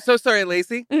 I'm so sorry,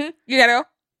 Lacey. Mm-hmm. You gotta go.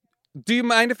 Do you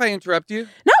mind if I interrupt you?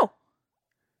 No.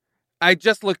 I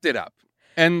just looked it up.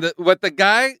 And what the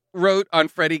guy wrote on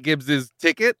Freddie Gibbs's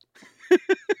ticket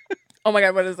oh my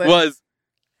God, what is it? Was,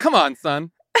 "Come on, son."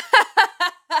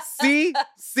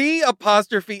 C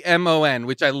apostrophe MON,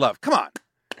 which I love. Come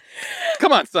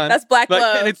on, son. That's black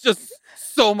love. And it's just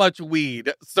so much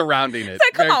weed surrounding it. It's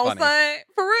like, come on, funny. son.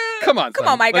 For real. Come on,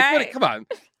 son. My guy. Come on.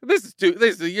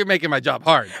 You're making my job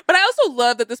hard. But I also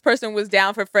love that this person was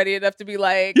down for Freddie enough to be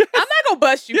like, yes. I'm not gonna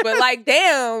bust you, but like,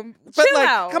 damn, chill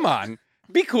out. Come on.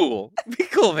 Be cool. Be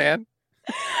cool, man.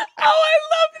 I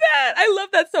love that. I love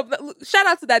that so much. Shout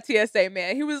out to that TSA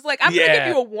man. He was like, I'm going to give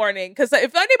you a warning. Because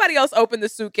if anybody else opened the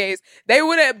suitcase, they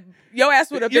would have, your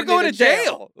ass would have been You're going in to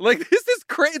jail. Like, this is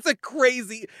crazy. It's a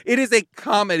crazy, it is a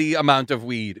comedy amount of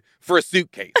weed for a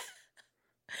suitcase.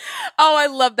 Oh, I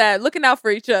love that. Looking out for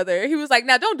each other. He was like,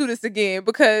 now don't do this again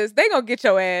because they going to get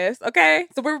your ass. Okay.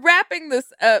 So we're wrapping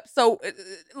this up. So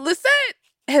Lisette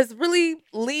has really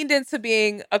leaned into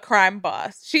being a crime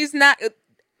boss. She's not,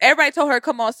 everybody told her to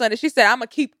come on Sunday. She said, I'm going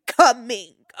to keep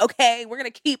coming. Okay. We're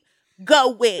going to keep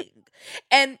going.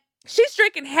 And she's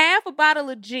drinking half a bottle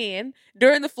of gin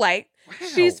during the flight. Wow.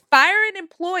 She's firing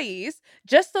employees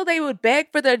just so they would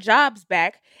beg for their jobs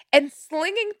back and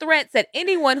slinging threats at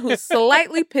anyone who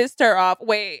slightly pissed her off.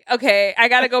 Wait, okay, I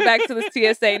got to go back to this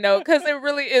TSA note because it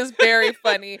really is very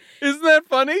funny. Isn't that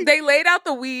funny? They laid out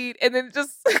the weed and then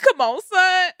just, come on,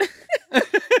 son.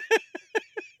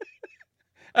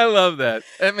 I love that.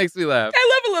 That makes me laugh.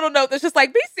 I love a little note that's just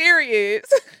like, be serious.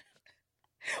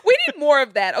 We need more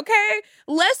of that, okay?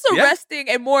 Less arresting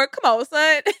and more, come on,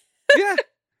 son. Yeah.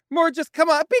 More just, come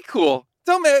on, be cool.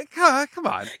 Don't make, come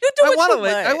on. You do it too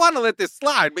much. I want to let this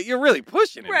slide, but you're really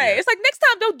pushing it. Right. Here. It's like, next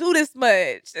time, don't do this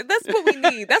much. That's what we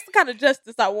need. That's the kind of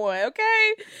justice I want,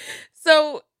 okay?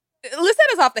 So, Lisette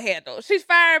is off the handle. She's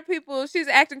firing people. She's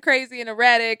acting crazy and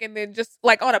erratic and then just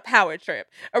like on a power trip.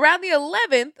 Around the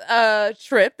 11th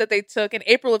trip that they took in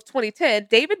April of 2010,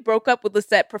 David broke up with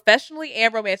Lisette professionally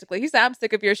and romantically. He said, I'm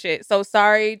sick of your shit. So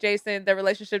sorry, Jason. The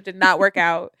relationship did not work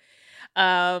out.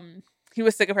 He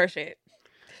was sick of her shit.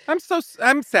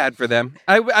 I'm sad for them.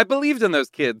 I believed in those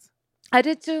kids. I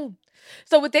did too.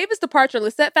 So with David's departure,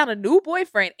 Lisette found a new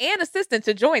boyfriend and assistant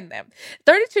to join them.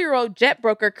 32-year-old jet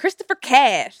broker Christopher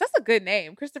Cash. That's a good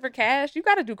name. Christopher Cash. You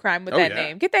got to do crime with that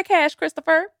name. Get that cash,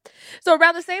 Christopher. So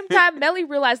around the same time, Melly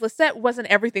realized Lisette wasn't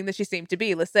everything that she seemed to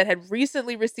be. Lisette had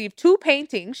recently received 2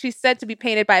 paintings she's said to be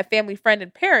painted by a family friend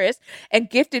in Paris and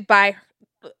gifted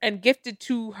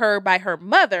to her by her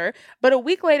mother. But a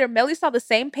week later, Melly saw the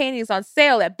same paintings on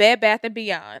sale at Bed Bath &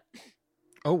 Beyond.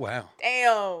 Oh, wow.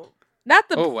 Damn. Not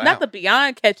the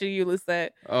Beyond catching you,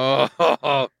 Lisette. Oh.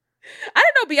 I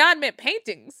didn't know Beyond meant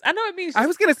paintings. I know it means... I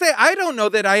was going to say, I don't know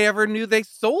that I ever knew they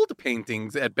sold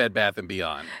paintings at Bed Bath &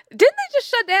 Beyond. Didn't they just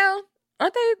shut down?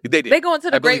 Aren't they? They did. They go into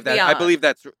the great beyond. I believe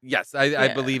that's... Yes,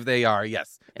 I believe they are.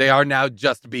 Yes. They are now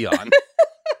just Beyond.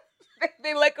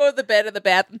 They let go of the bed and the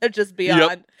bath and they're just beyond.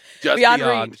 Yep. Just beyond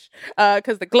reach.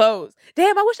 Because they closed.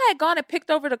 Damn, I wish I had gone and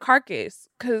picked over the carcass.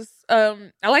 Because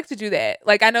I like to do that.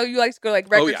 Like, I know you like to go to like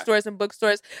record stores and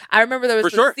bookstores. I remember there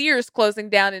was some Sears closing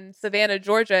down in Savannah,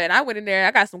 Georgia. And I went in there and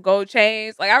I got some gold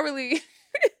chains. Like, I really...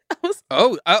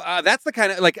 that's the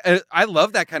kind of, like, I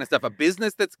love that kind of stuff. A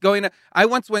business that's going to... I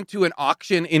once went to an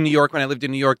auction in New York when I lived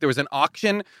in New York. There was an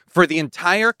auction for the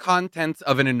entire contents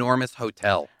of an enormous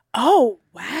hotel. Oh,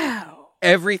 wow.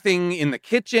 Everything in the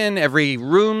kitchen, every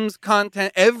room's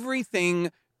content,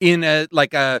 everything in a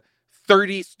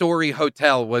 30-story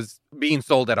hotel was being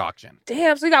sold at auction.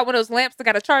 Damn, so you got one of those lamps that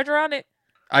got a charger on it?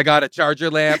 I got a charger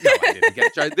lamp. No, I didn't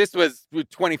get a charger. This was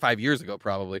 25 years ago,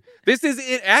 probably. This is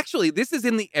it. Actually, this is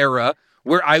in the era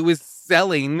where I was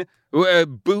selling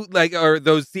bootleg or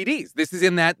those CDs. This is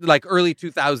in that like early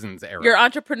 2000s era. Your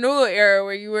entrepreneurial era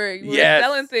where you were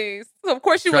selling things. So of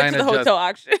course you went to the hotel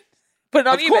auction. Put it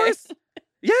on eBay. Course.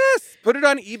 Yes, put it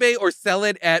on eBay or sell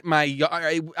it at my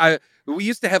yard. We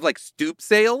used to have like stoop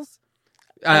sales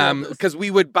because we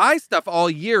would buy stuff all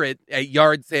year at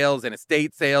yard sales and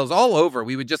estate sales all over.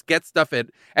 We would just get stuff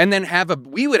and then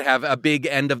we would have a big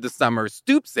end of the summer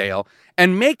stoop sale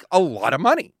and make a lot of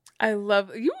money. I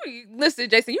love you. Listen,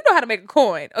 Jason, you know how to make a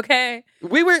coin, okay?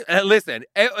 We were, listen,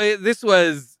 this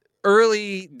was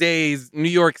early days, New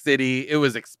York City. It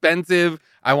was expensive.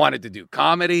 I wanted to do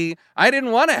comedy. I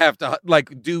didn't want to have to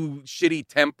like do shitty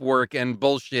temp work and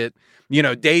bullshit,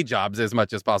 day jobs as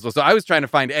much as possible. So I was trying to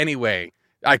find any way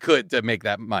I could to make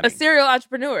that money. A serial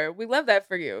entrepreneur. We love that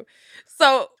for you.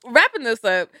 So wrapping this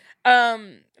up,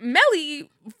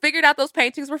 Melly figured out those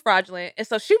paintings were fraudulent. And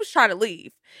so she was trying to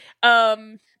leave.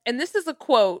 And this is a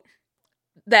quote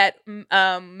that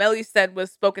Melly said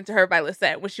was spoken to her by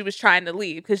Lisette when she was trying to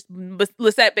leave because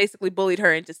Lisette basically bullied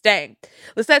her into staying.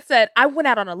 Lisette said, "I went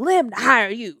out on a limb to hire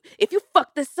you. If you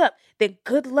fuck this up, then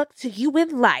good luck to you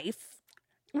in life."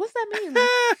 What's that mean?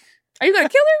 Are you going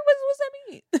to kill her? What's that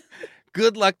mean?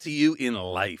 Good luck to you in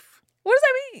life. What does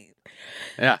that mean?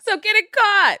 Yeah. So getting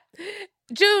caught.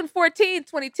 June 14,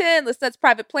 2010, Lisette's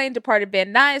private plane departed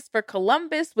Van Nuys for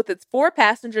Columbus with its 4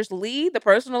 passengers, Lee, the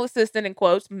personal assistant, in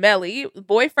quotes, Melly,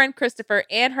 boyfriend Christopher,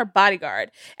 and her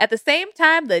bodyguard. At the same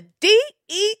time, the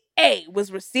DEA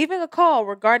was receiving a call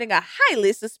regarding a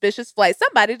highly suspicious flight.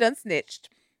 Somebody done snitched.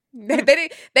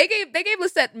 They gave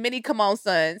Lisette many come on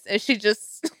sons, and she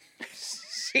just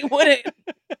she wouldn't.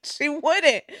 She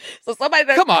wouldn't. So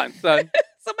Come on, son.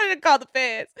 somebody to call the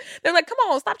feds. They're like, come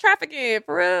on, stop trafficking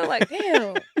for real. Like,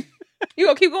 damn. You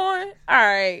gonna keep going? All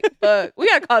right. But we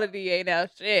gotta call the DA now.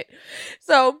 Shit.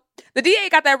 So the DA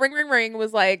got that ring, and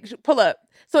was like, pull up.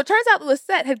 So it turns out that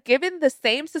Lisette had given the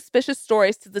same suspicious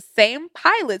stories to the same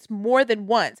pilots more than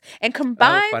once. And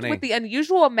combined with the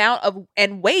unusual amount of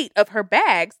and weight of her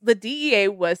bags, the DEA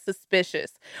was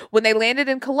suspicious. When they landed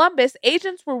in Columbus,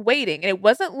 agents were waiting. And it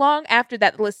wasn't long after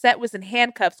that Lisette was in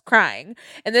handcuffs crying.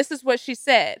 And this is what she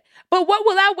said. But what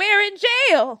will I wear in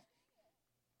jail?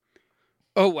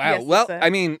 Oh, wow. Yes, well, Lisette. I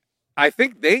mean, I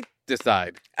think they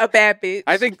decide. A bad bitch.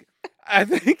 I think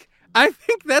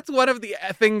that's one of the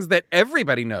things that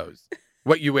everybody knows.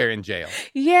 What you wear in jail.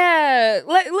 Yeah.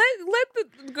 Let the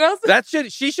girls.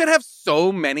 She should have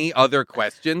so many other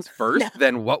questions first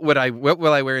than what will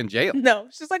I wear in jail? No.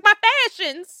 She's like, my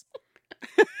fashions.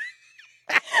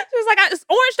 She was like,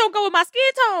 orange don't go with my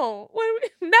skin tone.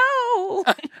 No.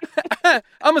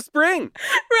 I'm a spring.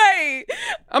 Right.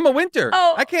 I'm a winter.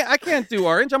 Oh. I can't do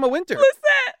orange. I'm a winter.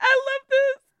 Listen, I love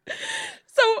this.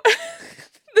 So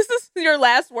this is your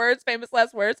last words, famous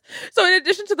last words. So in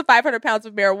addition to the 500 pounds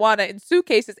of marijuana in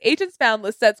suitcases, agents found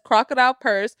Lisette's crocodile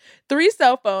purse, 3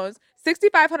 cell phones,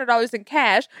 $6,500 in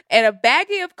cash, and a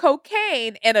baggie of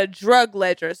cocaine and a drug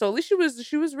ledger. So at least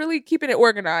she was really keeping it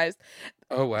organized.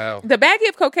 Oh, wow. The baggie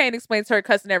of cocaine explains her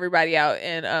cussing everybody out,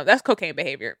 and that's cocaine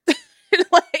behavior.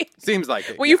 Like, seems like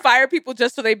it. When you fire people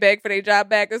just so they beg for their job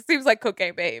back, it seems like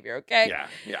cocaine behavior, okay?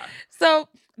 Yeah. So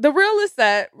the real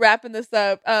Lisette, wrapping this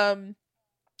up,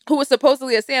 who was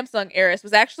supposedly a Samsung heiress,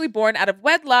 was actually born out of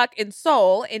wedlock in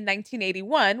Seoul in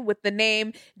 1981 with the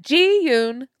name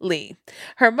Ji-yoon Lee.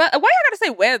 Her why y'all gotta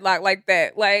say wedlock like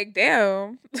that? Like,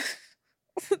 damn.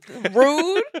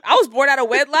 Rude. I was born out of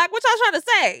wedlock. What y'all trying to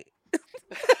say?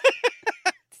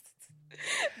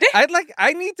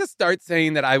 I need to start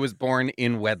saying that I was born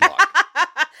in wedlock.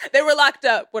 They were locked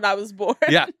up when I was born.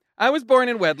 Yeah, I was born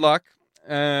in wedlock.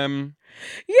 Yeah,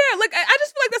 like I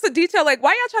just feel like that's a detail. Like,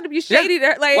 why y'all trying to be shady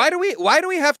there? Like, why do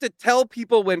we have to tell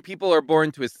people when people are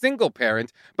born to a single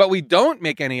parent, but we don't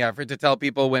make any effort to tell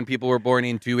people when people were born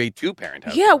into a 2-parent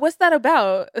household? Yeah, what's that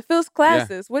about? It feels classist.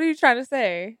 Yeah. What are you trying to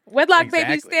say? Wedlock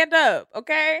baby, stand up,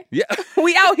 okay? Yeah,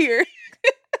 we out here.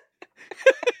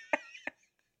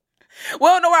 We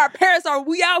don't know where our parents are.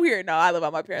 We out here. No, I live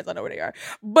with my parents. I know where they are.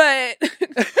 But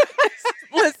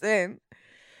listen.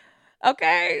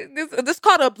 Okay, this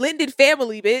called a blended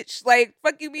family, bitch. Like,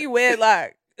 fuck you, me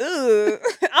wedlock. Ugh,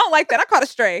 I don't like that. I caught a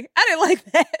stray. I didn't like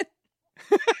that.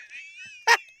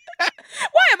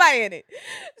 Why am I in it?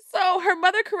 So her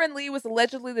mother, Corinne Lee, was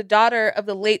allegedly the daughter of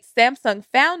the late Samsung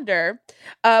founder,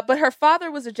 but her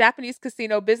father was a Japanese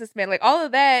casino businessman. Like, all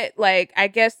of that, like, I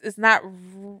guess is not.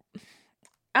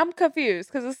 I'm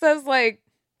confused because it says like.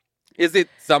 Is it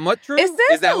somewhat true? It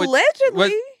says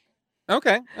allegedly.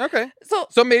 Okay.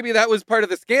 So maybe that was part of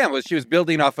the scam. Was she was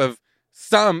building off of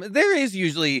some? There is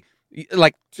usually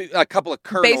like a couple of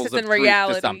kernels basis of in truth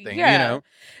reality, to something, yeah. you know,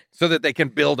 so that they can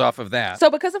build off of that. So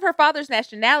because of her father's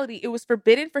nationality, it was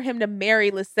forbidden for him to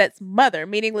marry Lisette's mother,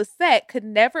 meaning Lisette could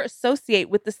never associate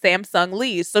with the Samsung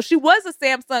Lees. So she was a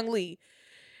Samsung Lee,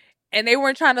 and they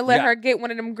weren't trying to let her get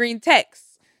one of them green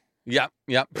techs. Yep.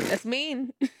 That's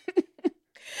mean.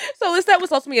 So Lisette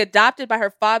was ultimately adopted by her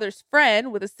father's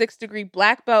friend with a 6-degree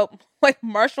black belt, like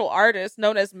martial artist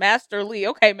known as Master Lee.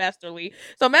 Okay, Master Lee.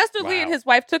 So Master Lee and his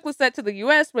wife took Lisette to the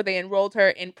U.S. where they enrolled her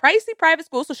in pricey private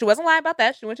schools. So she wasn't lying about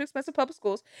that. She went to expensive public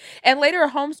schools and later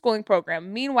a homeschooling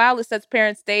program. Meanwhile, Lisette's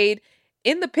parents stayed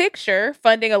in the picture,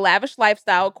 funding a lavish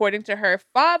lifestyle. According to her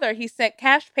father, he sent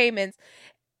cash payments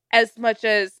as much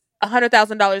as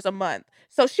 $100,000 a month.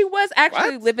 So she was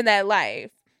actually living that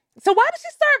life. So why did she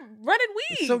start running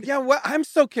weed? So I'm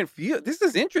so confused. This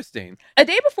is interesting. A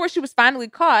day before she was finally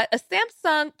caught, a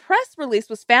Samsung press release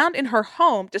was found in her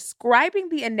home describing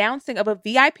the announcing of a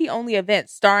VIP-only event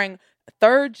starring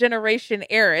third-generation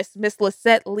heiress Miss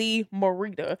Lisette Lee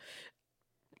Morita.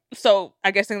 So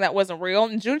I guessing that wasn't real.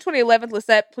 In June 2011,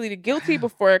 Lisette pleaded guilty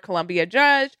before a Columbus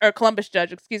judge,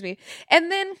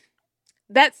 and then.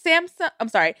 That Samsung, I'm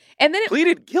sorry. And then it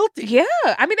pleaded guilty. Yeah.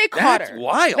 I mean, they caught her. That's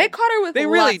wild. They caught her with They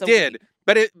really did. Weed.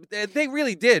 But they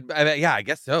really did. Yeah, I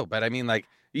guess so. But I mean, like,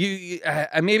 you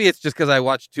maybe it's just because I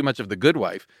watched too much of The Good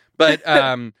Wife. But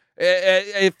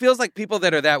It feels like people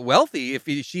that are that wealthy, if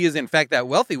she is in fact that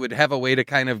wealthy, would have a way to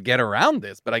kind of get around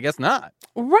this, but I guess not.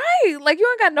 Right. Like, you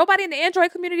ain't got nobody in the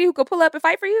Android community who could pull up and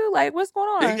fight for you. Like, what's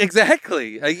going on?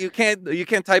 Exactly. You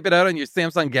can't type it out on your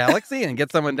Samsung Galaxy and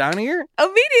get someone down here?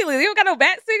 Immediately. You don't got no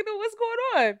bat signal. What's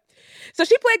going on? So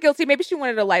she pled guilty. Maybe she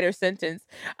wanted a lighter sentence.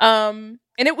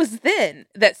 And it was then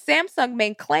that Samsung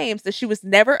made claims that she was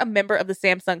never a member of the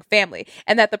Samsung family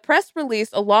and that the press release,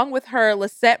 along with her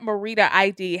Lisette Morita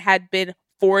ID, had been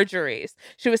forgeries.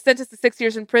 She was sentenced to 6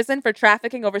 years in prison for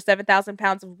trafficking over 7,000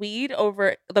 pounds of weed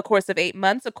over the course of 8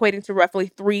 months, equating to roughly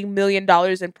 $3 million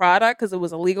in product because it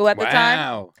was illegal at the time.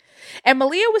 Wow. And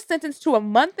Malia was sentenced to a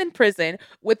month in prison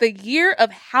with a year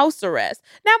of house arrest.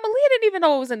 Now, Malia didn't even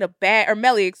know what was in the bag, or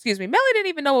Melly, excuse me. Melly didn't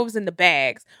even know what was in the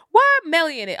bags. Why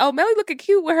Melly in it? Oh, Melly looking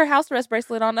cute with her house arrest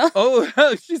bracelet on.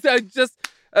 Oh, she's just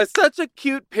such a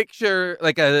cute picture,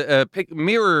 like a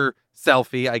mirror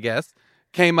selfie, I guess,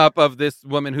 came up of this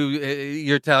woman who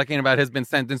you're talking about has been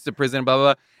sentenced to prison, blah,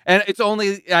 blah, blah. And it's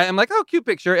only, I'm like, oh, cute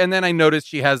picture. And then I noticed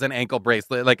she has an ankle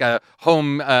bracelet, like a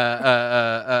home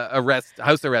house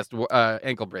arrest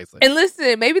ankle bracelet. And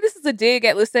listen, maybe this is a dig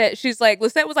at Lisette.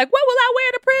 Lisette was like, what will I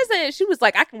wear to prison? She was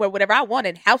like, I can wear whatever I want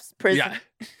in house prison.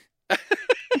 Yeah.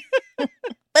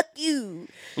 Fuck you.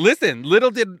 Listen,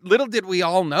 little did we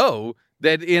all know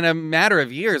that in a matter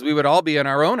of years, we would all be in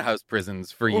our own house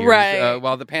prisons for years, right,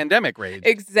 while the pandemic raged.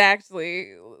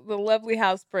 Exactly. The lovely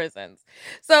house prisons.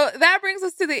 So that brings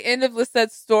us to the end of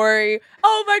Lisette's story.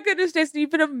 Oh my goodness, Jason, you've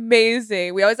been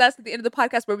amazing. We always ask at the end of the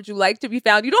podcast, where would you like to be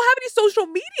found? You don't have any social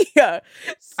media.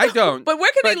 So, I don't. But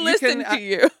where can they listen to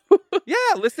you? Yeah,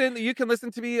 listen. You can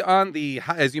listen to me on the,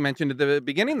 as you mentioned at the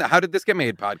beginning, the How Did This Get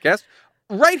Made podcast,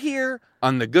 right here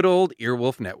on the good old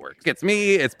Earwolf Network. It's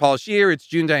me, it's Paul Scheer, it's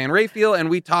June Diane Raphael, and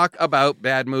we talk about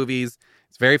bad movies.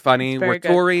 It's very funny. We're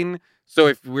touring. So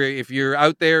if you're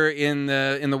out there in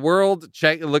the world,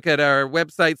 look at our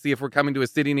website, see if we're coming to a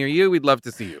city near you. We'd love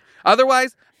to see you.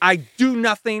 Otherwise, I do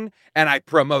nothing and I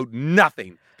promote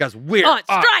nothing because we're on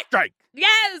strike.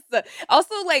 Yes.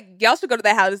 Also, like, y'all should go to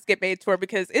the How Does This Get Made tour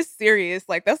because it's serious.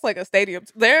 Like, that's like a stadium.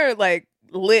 They're like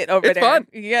lit over there. It's fun.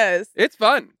 Yes. It's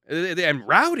fun. And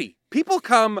rowdy. People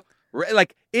come,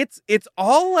 like, it's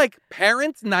all like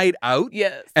parents' night out.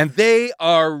 Yes. And they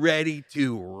are ready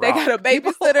to rock. They got a babysitter.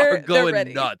 People are going they're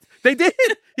ready. nuts. They did.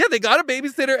 Yeah, they got a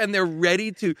babysitter and they're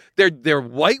ready to, they're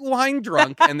white wine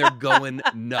drunk and they're going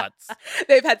nuts.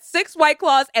 They've had 6 White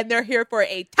Claws and they're here for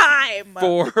a time.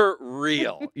 For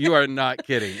real. You are not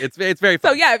kidding. It's very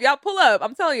fun. So yeah, if y'all pull up,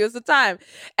 I'm telling you, it's the time.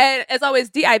 And as always,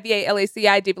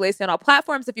 DIVALACI, DVLAC on all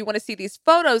platforms. If you want to see these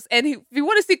photos and if you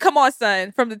want to see Come On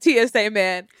Son from the TSA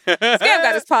man, Scam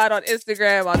Goddess Pod on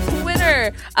Instagram, on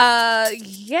Twitter.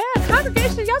 Yeah,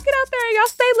 congregation, y'all get out there and y'all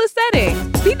stay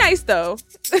listening. Be nice though.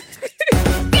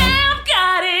 Scam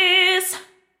Goddess.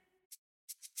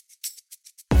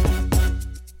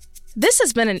 This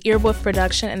has been an Earwolf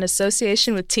production in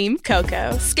association with Team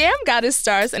Coco. Scam Goddess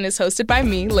stars and is hosted by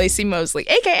me, Lacey Mosley,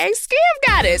 a.k.a. Scam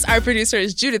Goddess. Our producer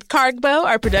is Judith Cargbo.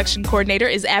 Our production coordinator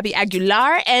is Abby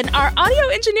Aguilar. And our audio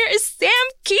engineer is Sam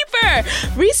Keeper.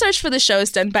 Research for the show is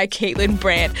done by Caitlin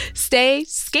Brandt. Stay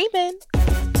scamming.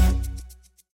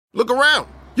 Look around.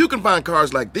 You can find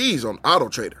cars like these on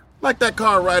AutoTrader, like that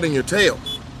car right in your tail.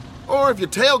 Or if you're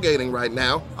tailgating right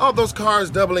now, all those cars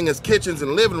doubling as kitchens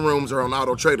and living rooms are on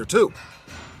AutoTrader too.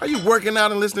 Are you working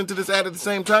out and listening to this ad at the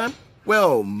same time?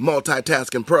 Well,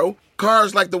 multitasking pro,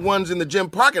 cars like the ones in the gym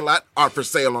parking lot are for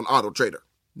sale on AutoTrader.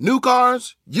 New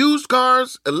cars, used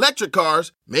cars, electric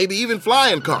cars, maybe even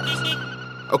flying cars.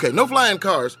 Okay, no flying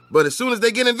cars, but as soon as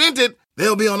they get invented,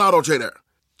 they'll be on AutoTrader.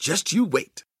 Just you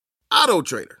wait.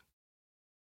 AutoTrader.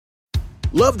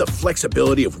 Love the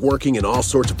flexibility of working in all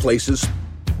sorts of places?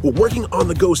 Well, working on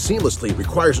the go seamlessly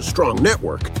requires a strong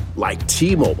network like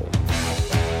T-Mobile.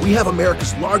 We have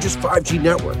America's largest 5G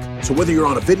network, so whether you're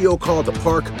on a video call at the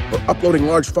park or uploading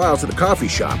large files at the coffee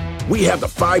shop, we have the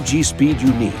 5G speed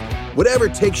you need. Whatever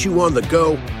takes you on the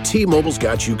go, T-Mobile's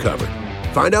got you covered.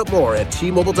 Find out more at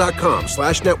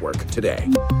T-Mobile.com/network today.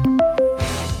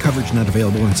 Coverage not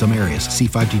available in some areas. See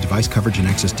 5G device coverage and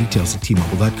access details at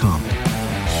T-Mobile.com.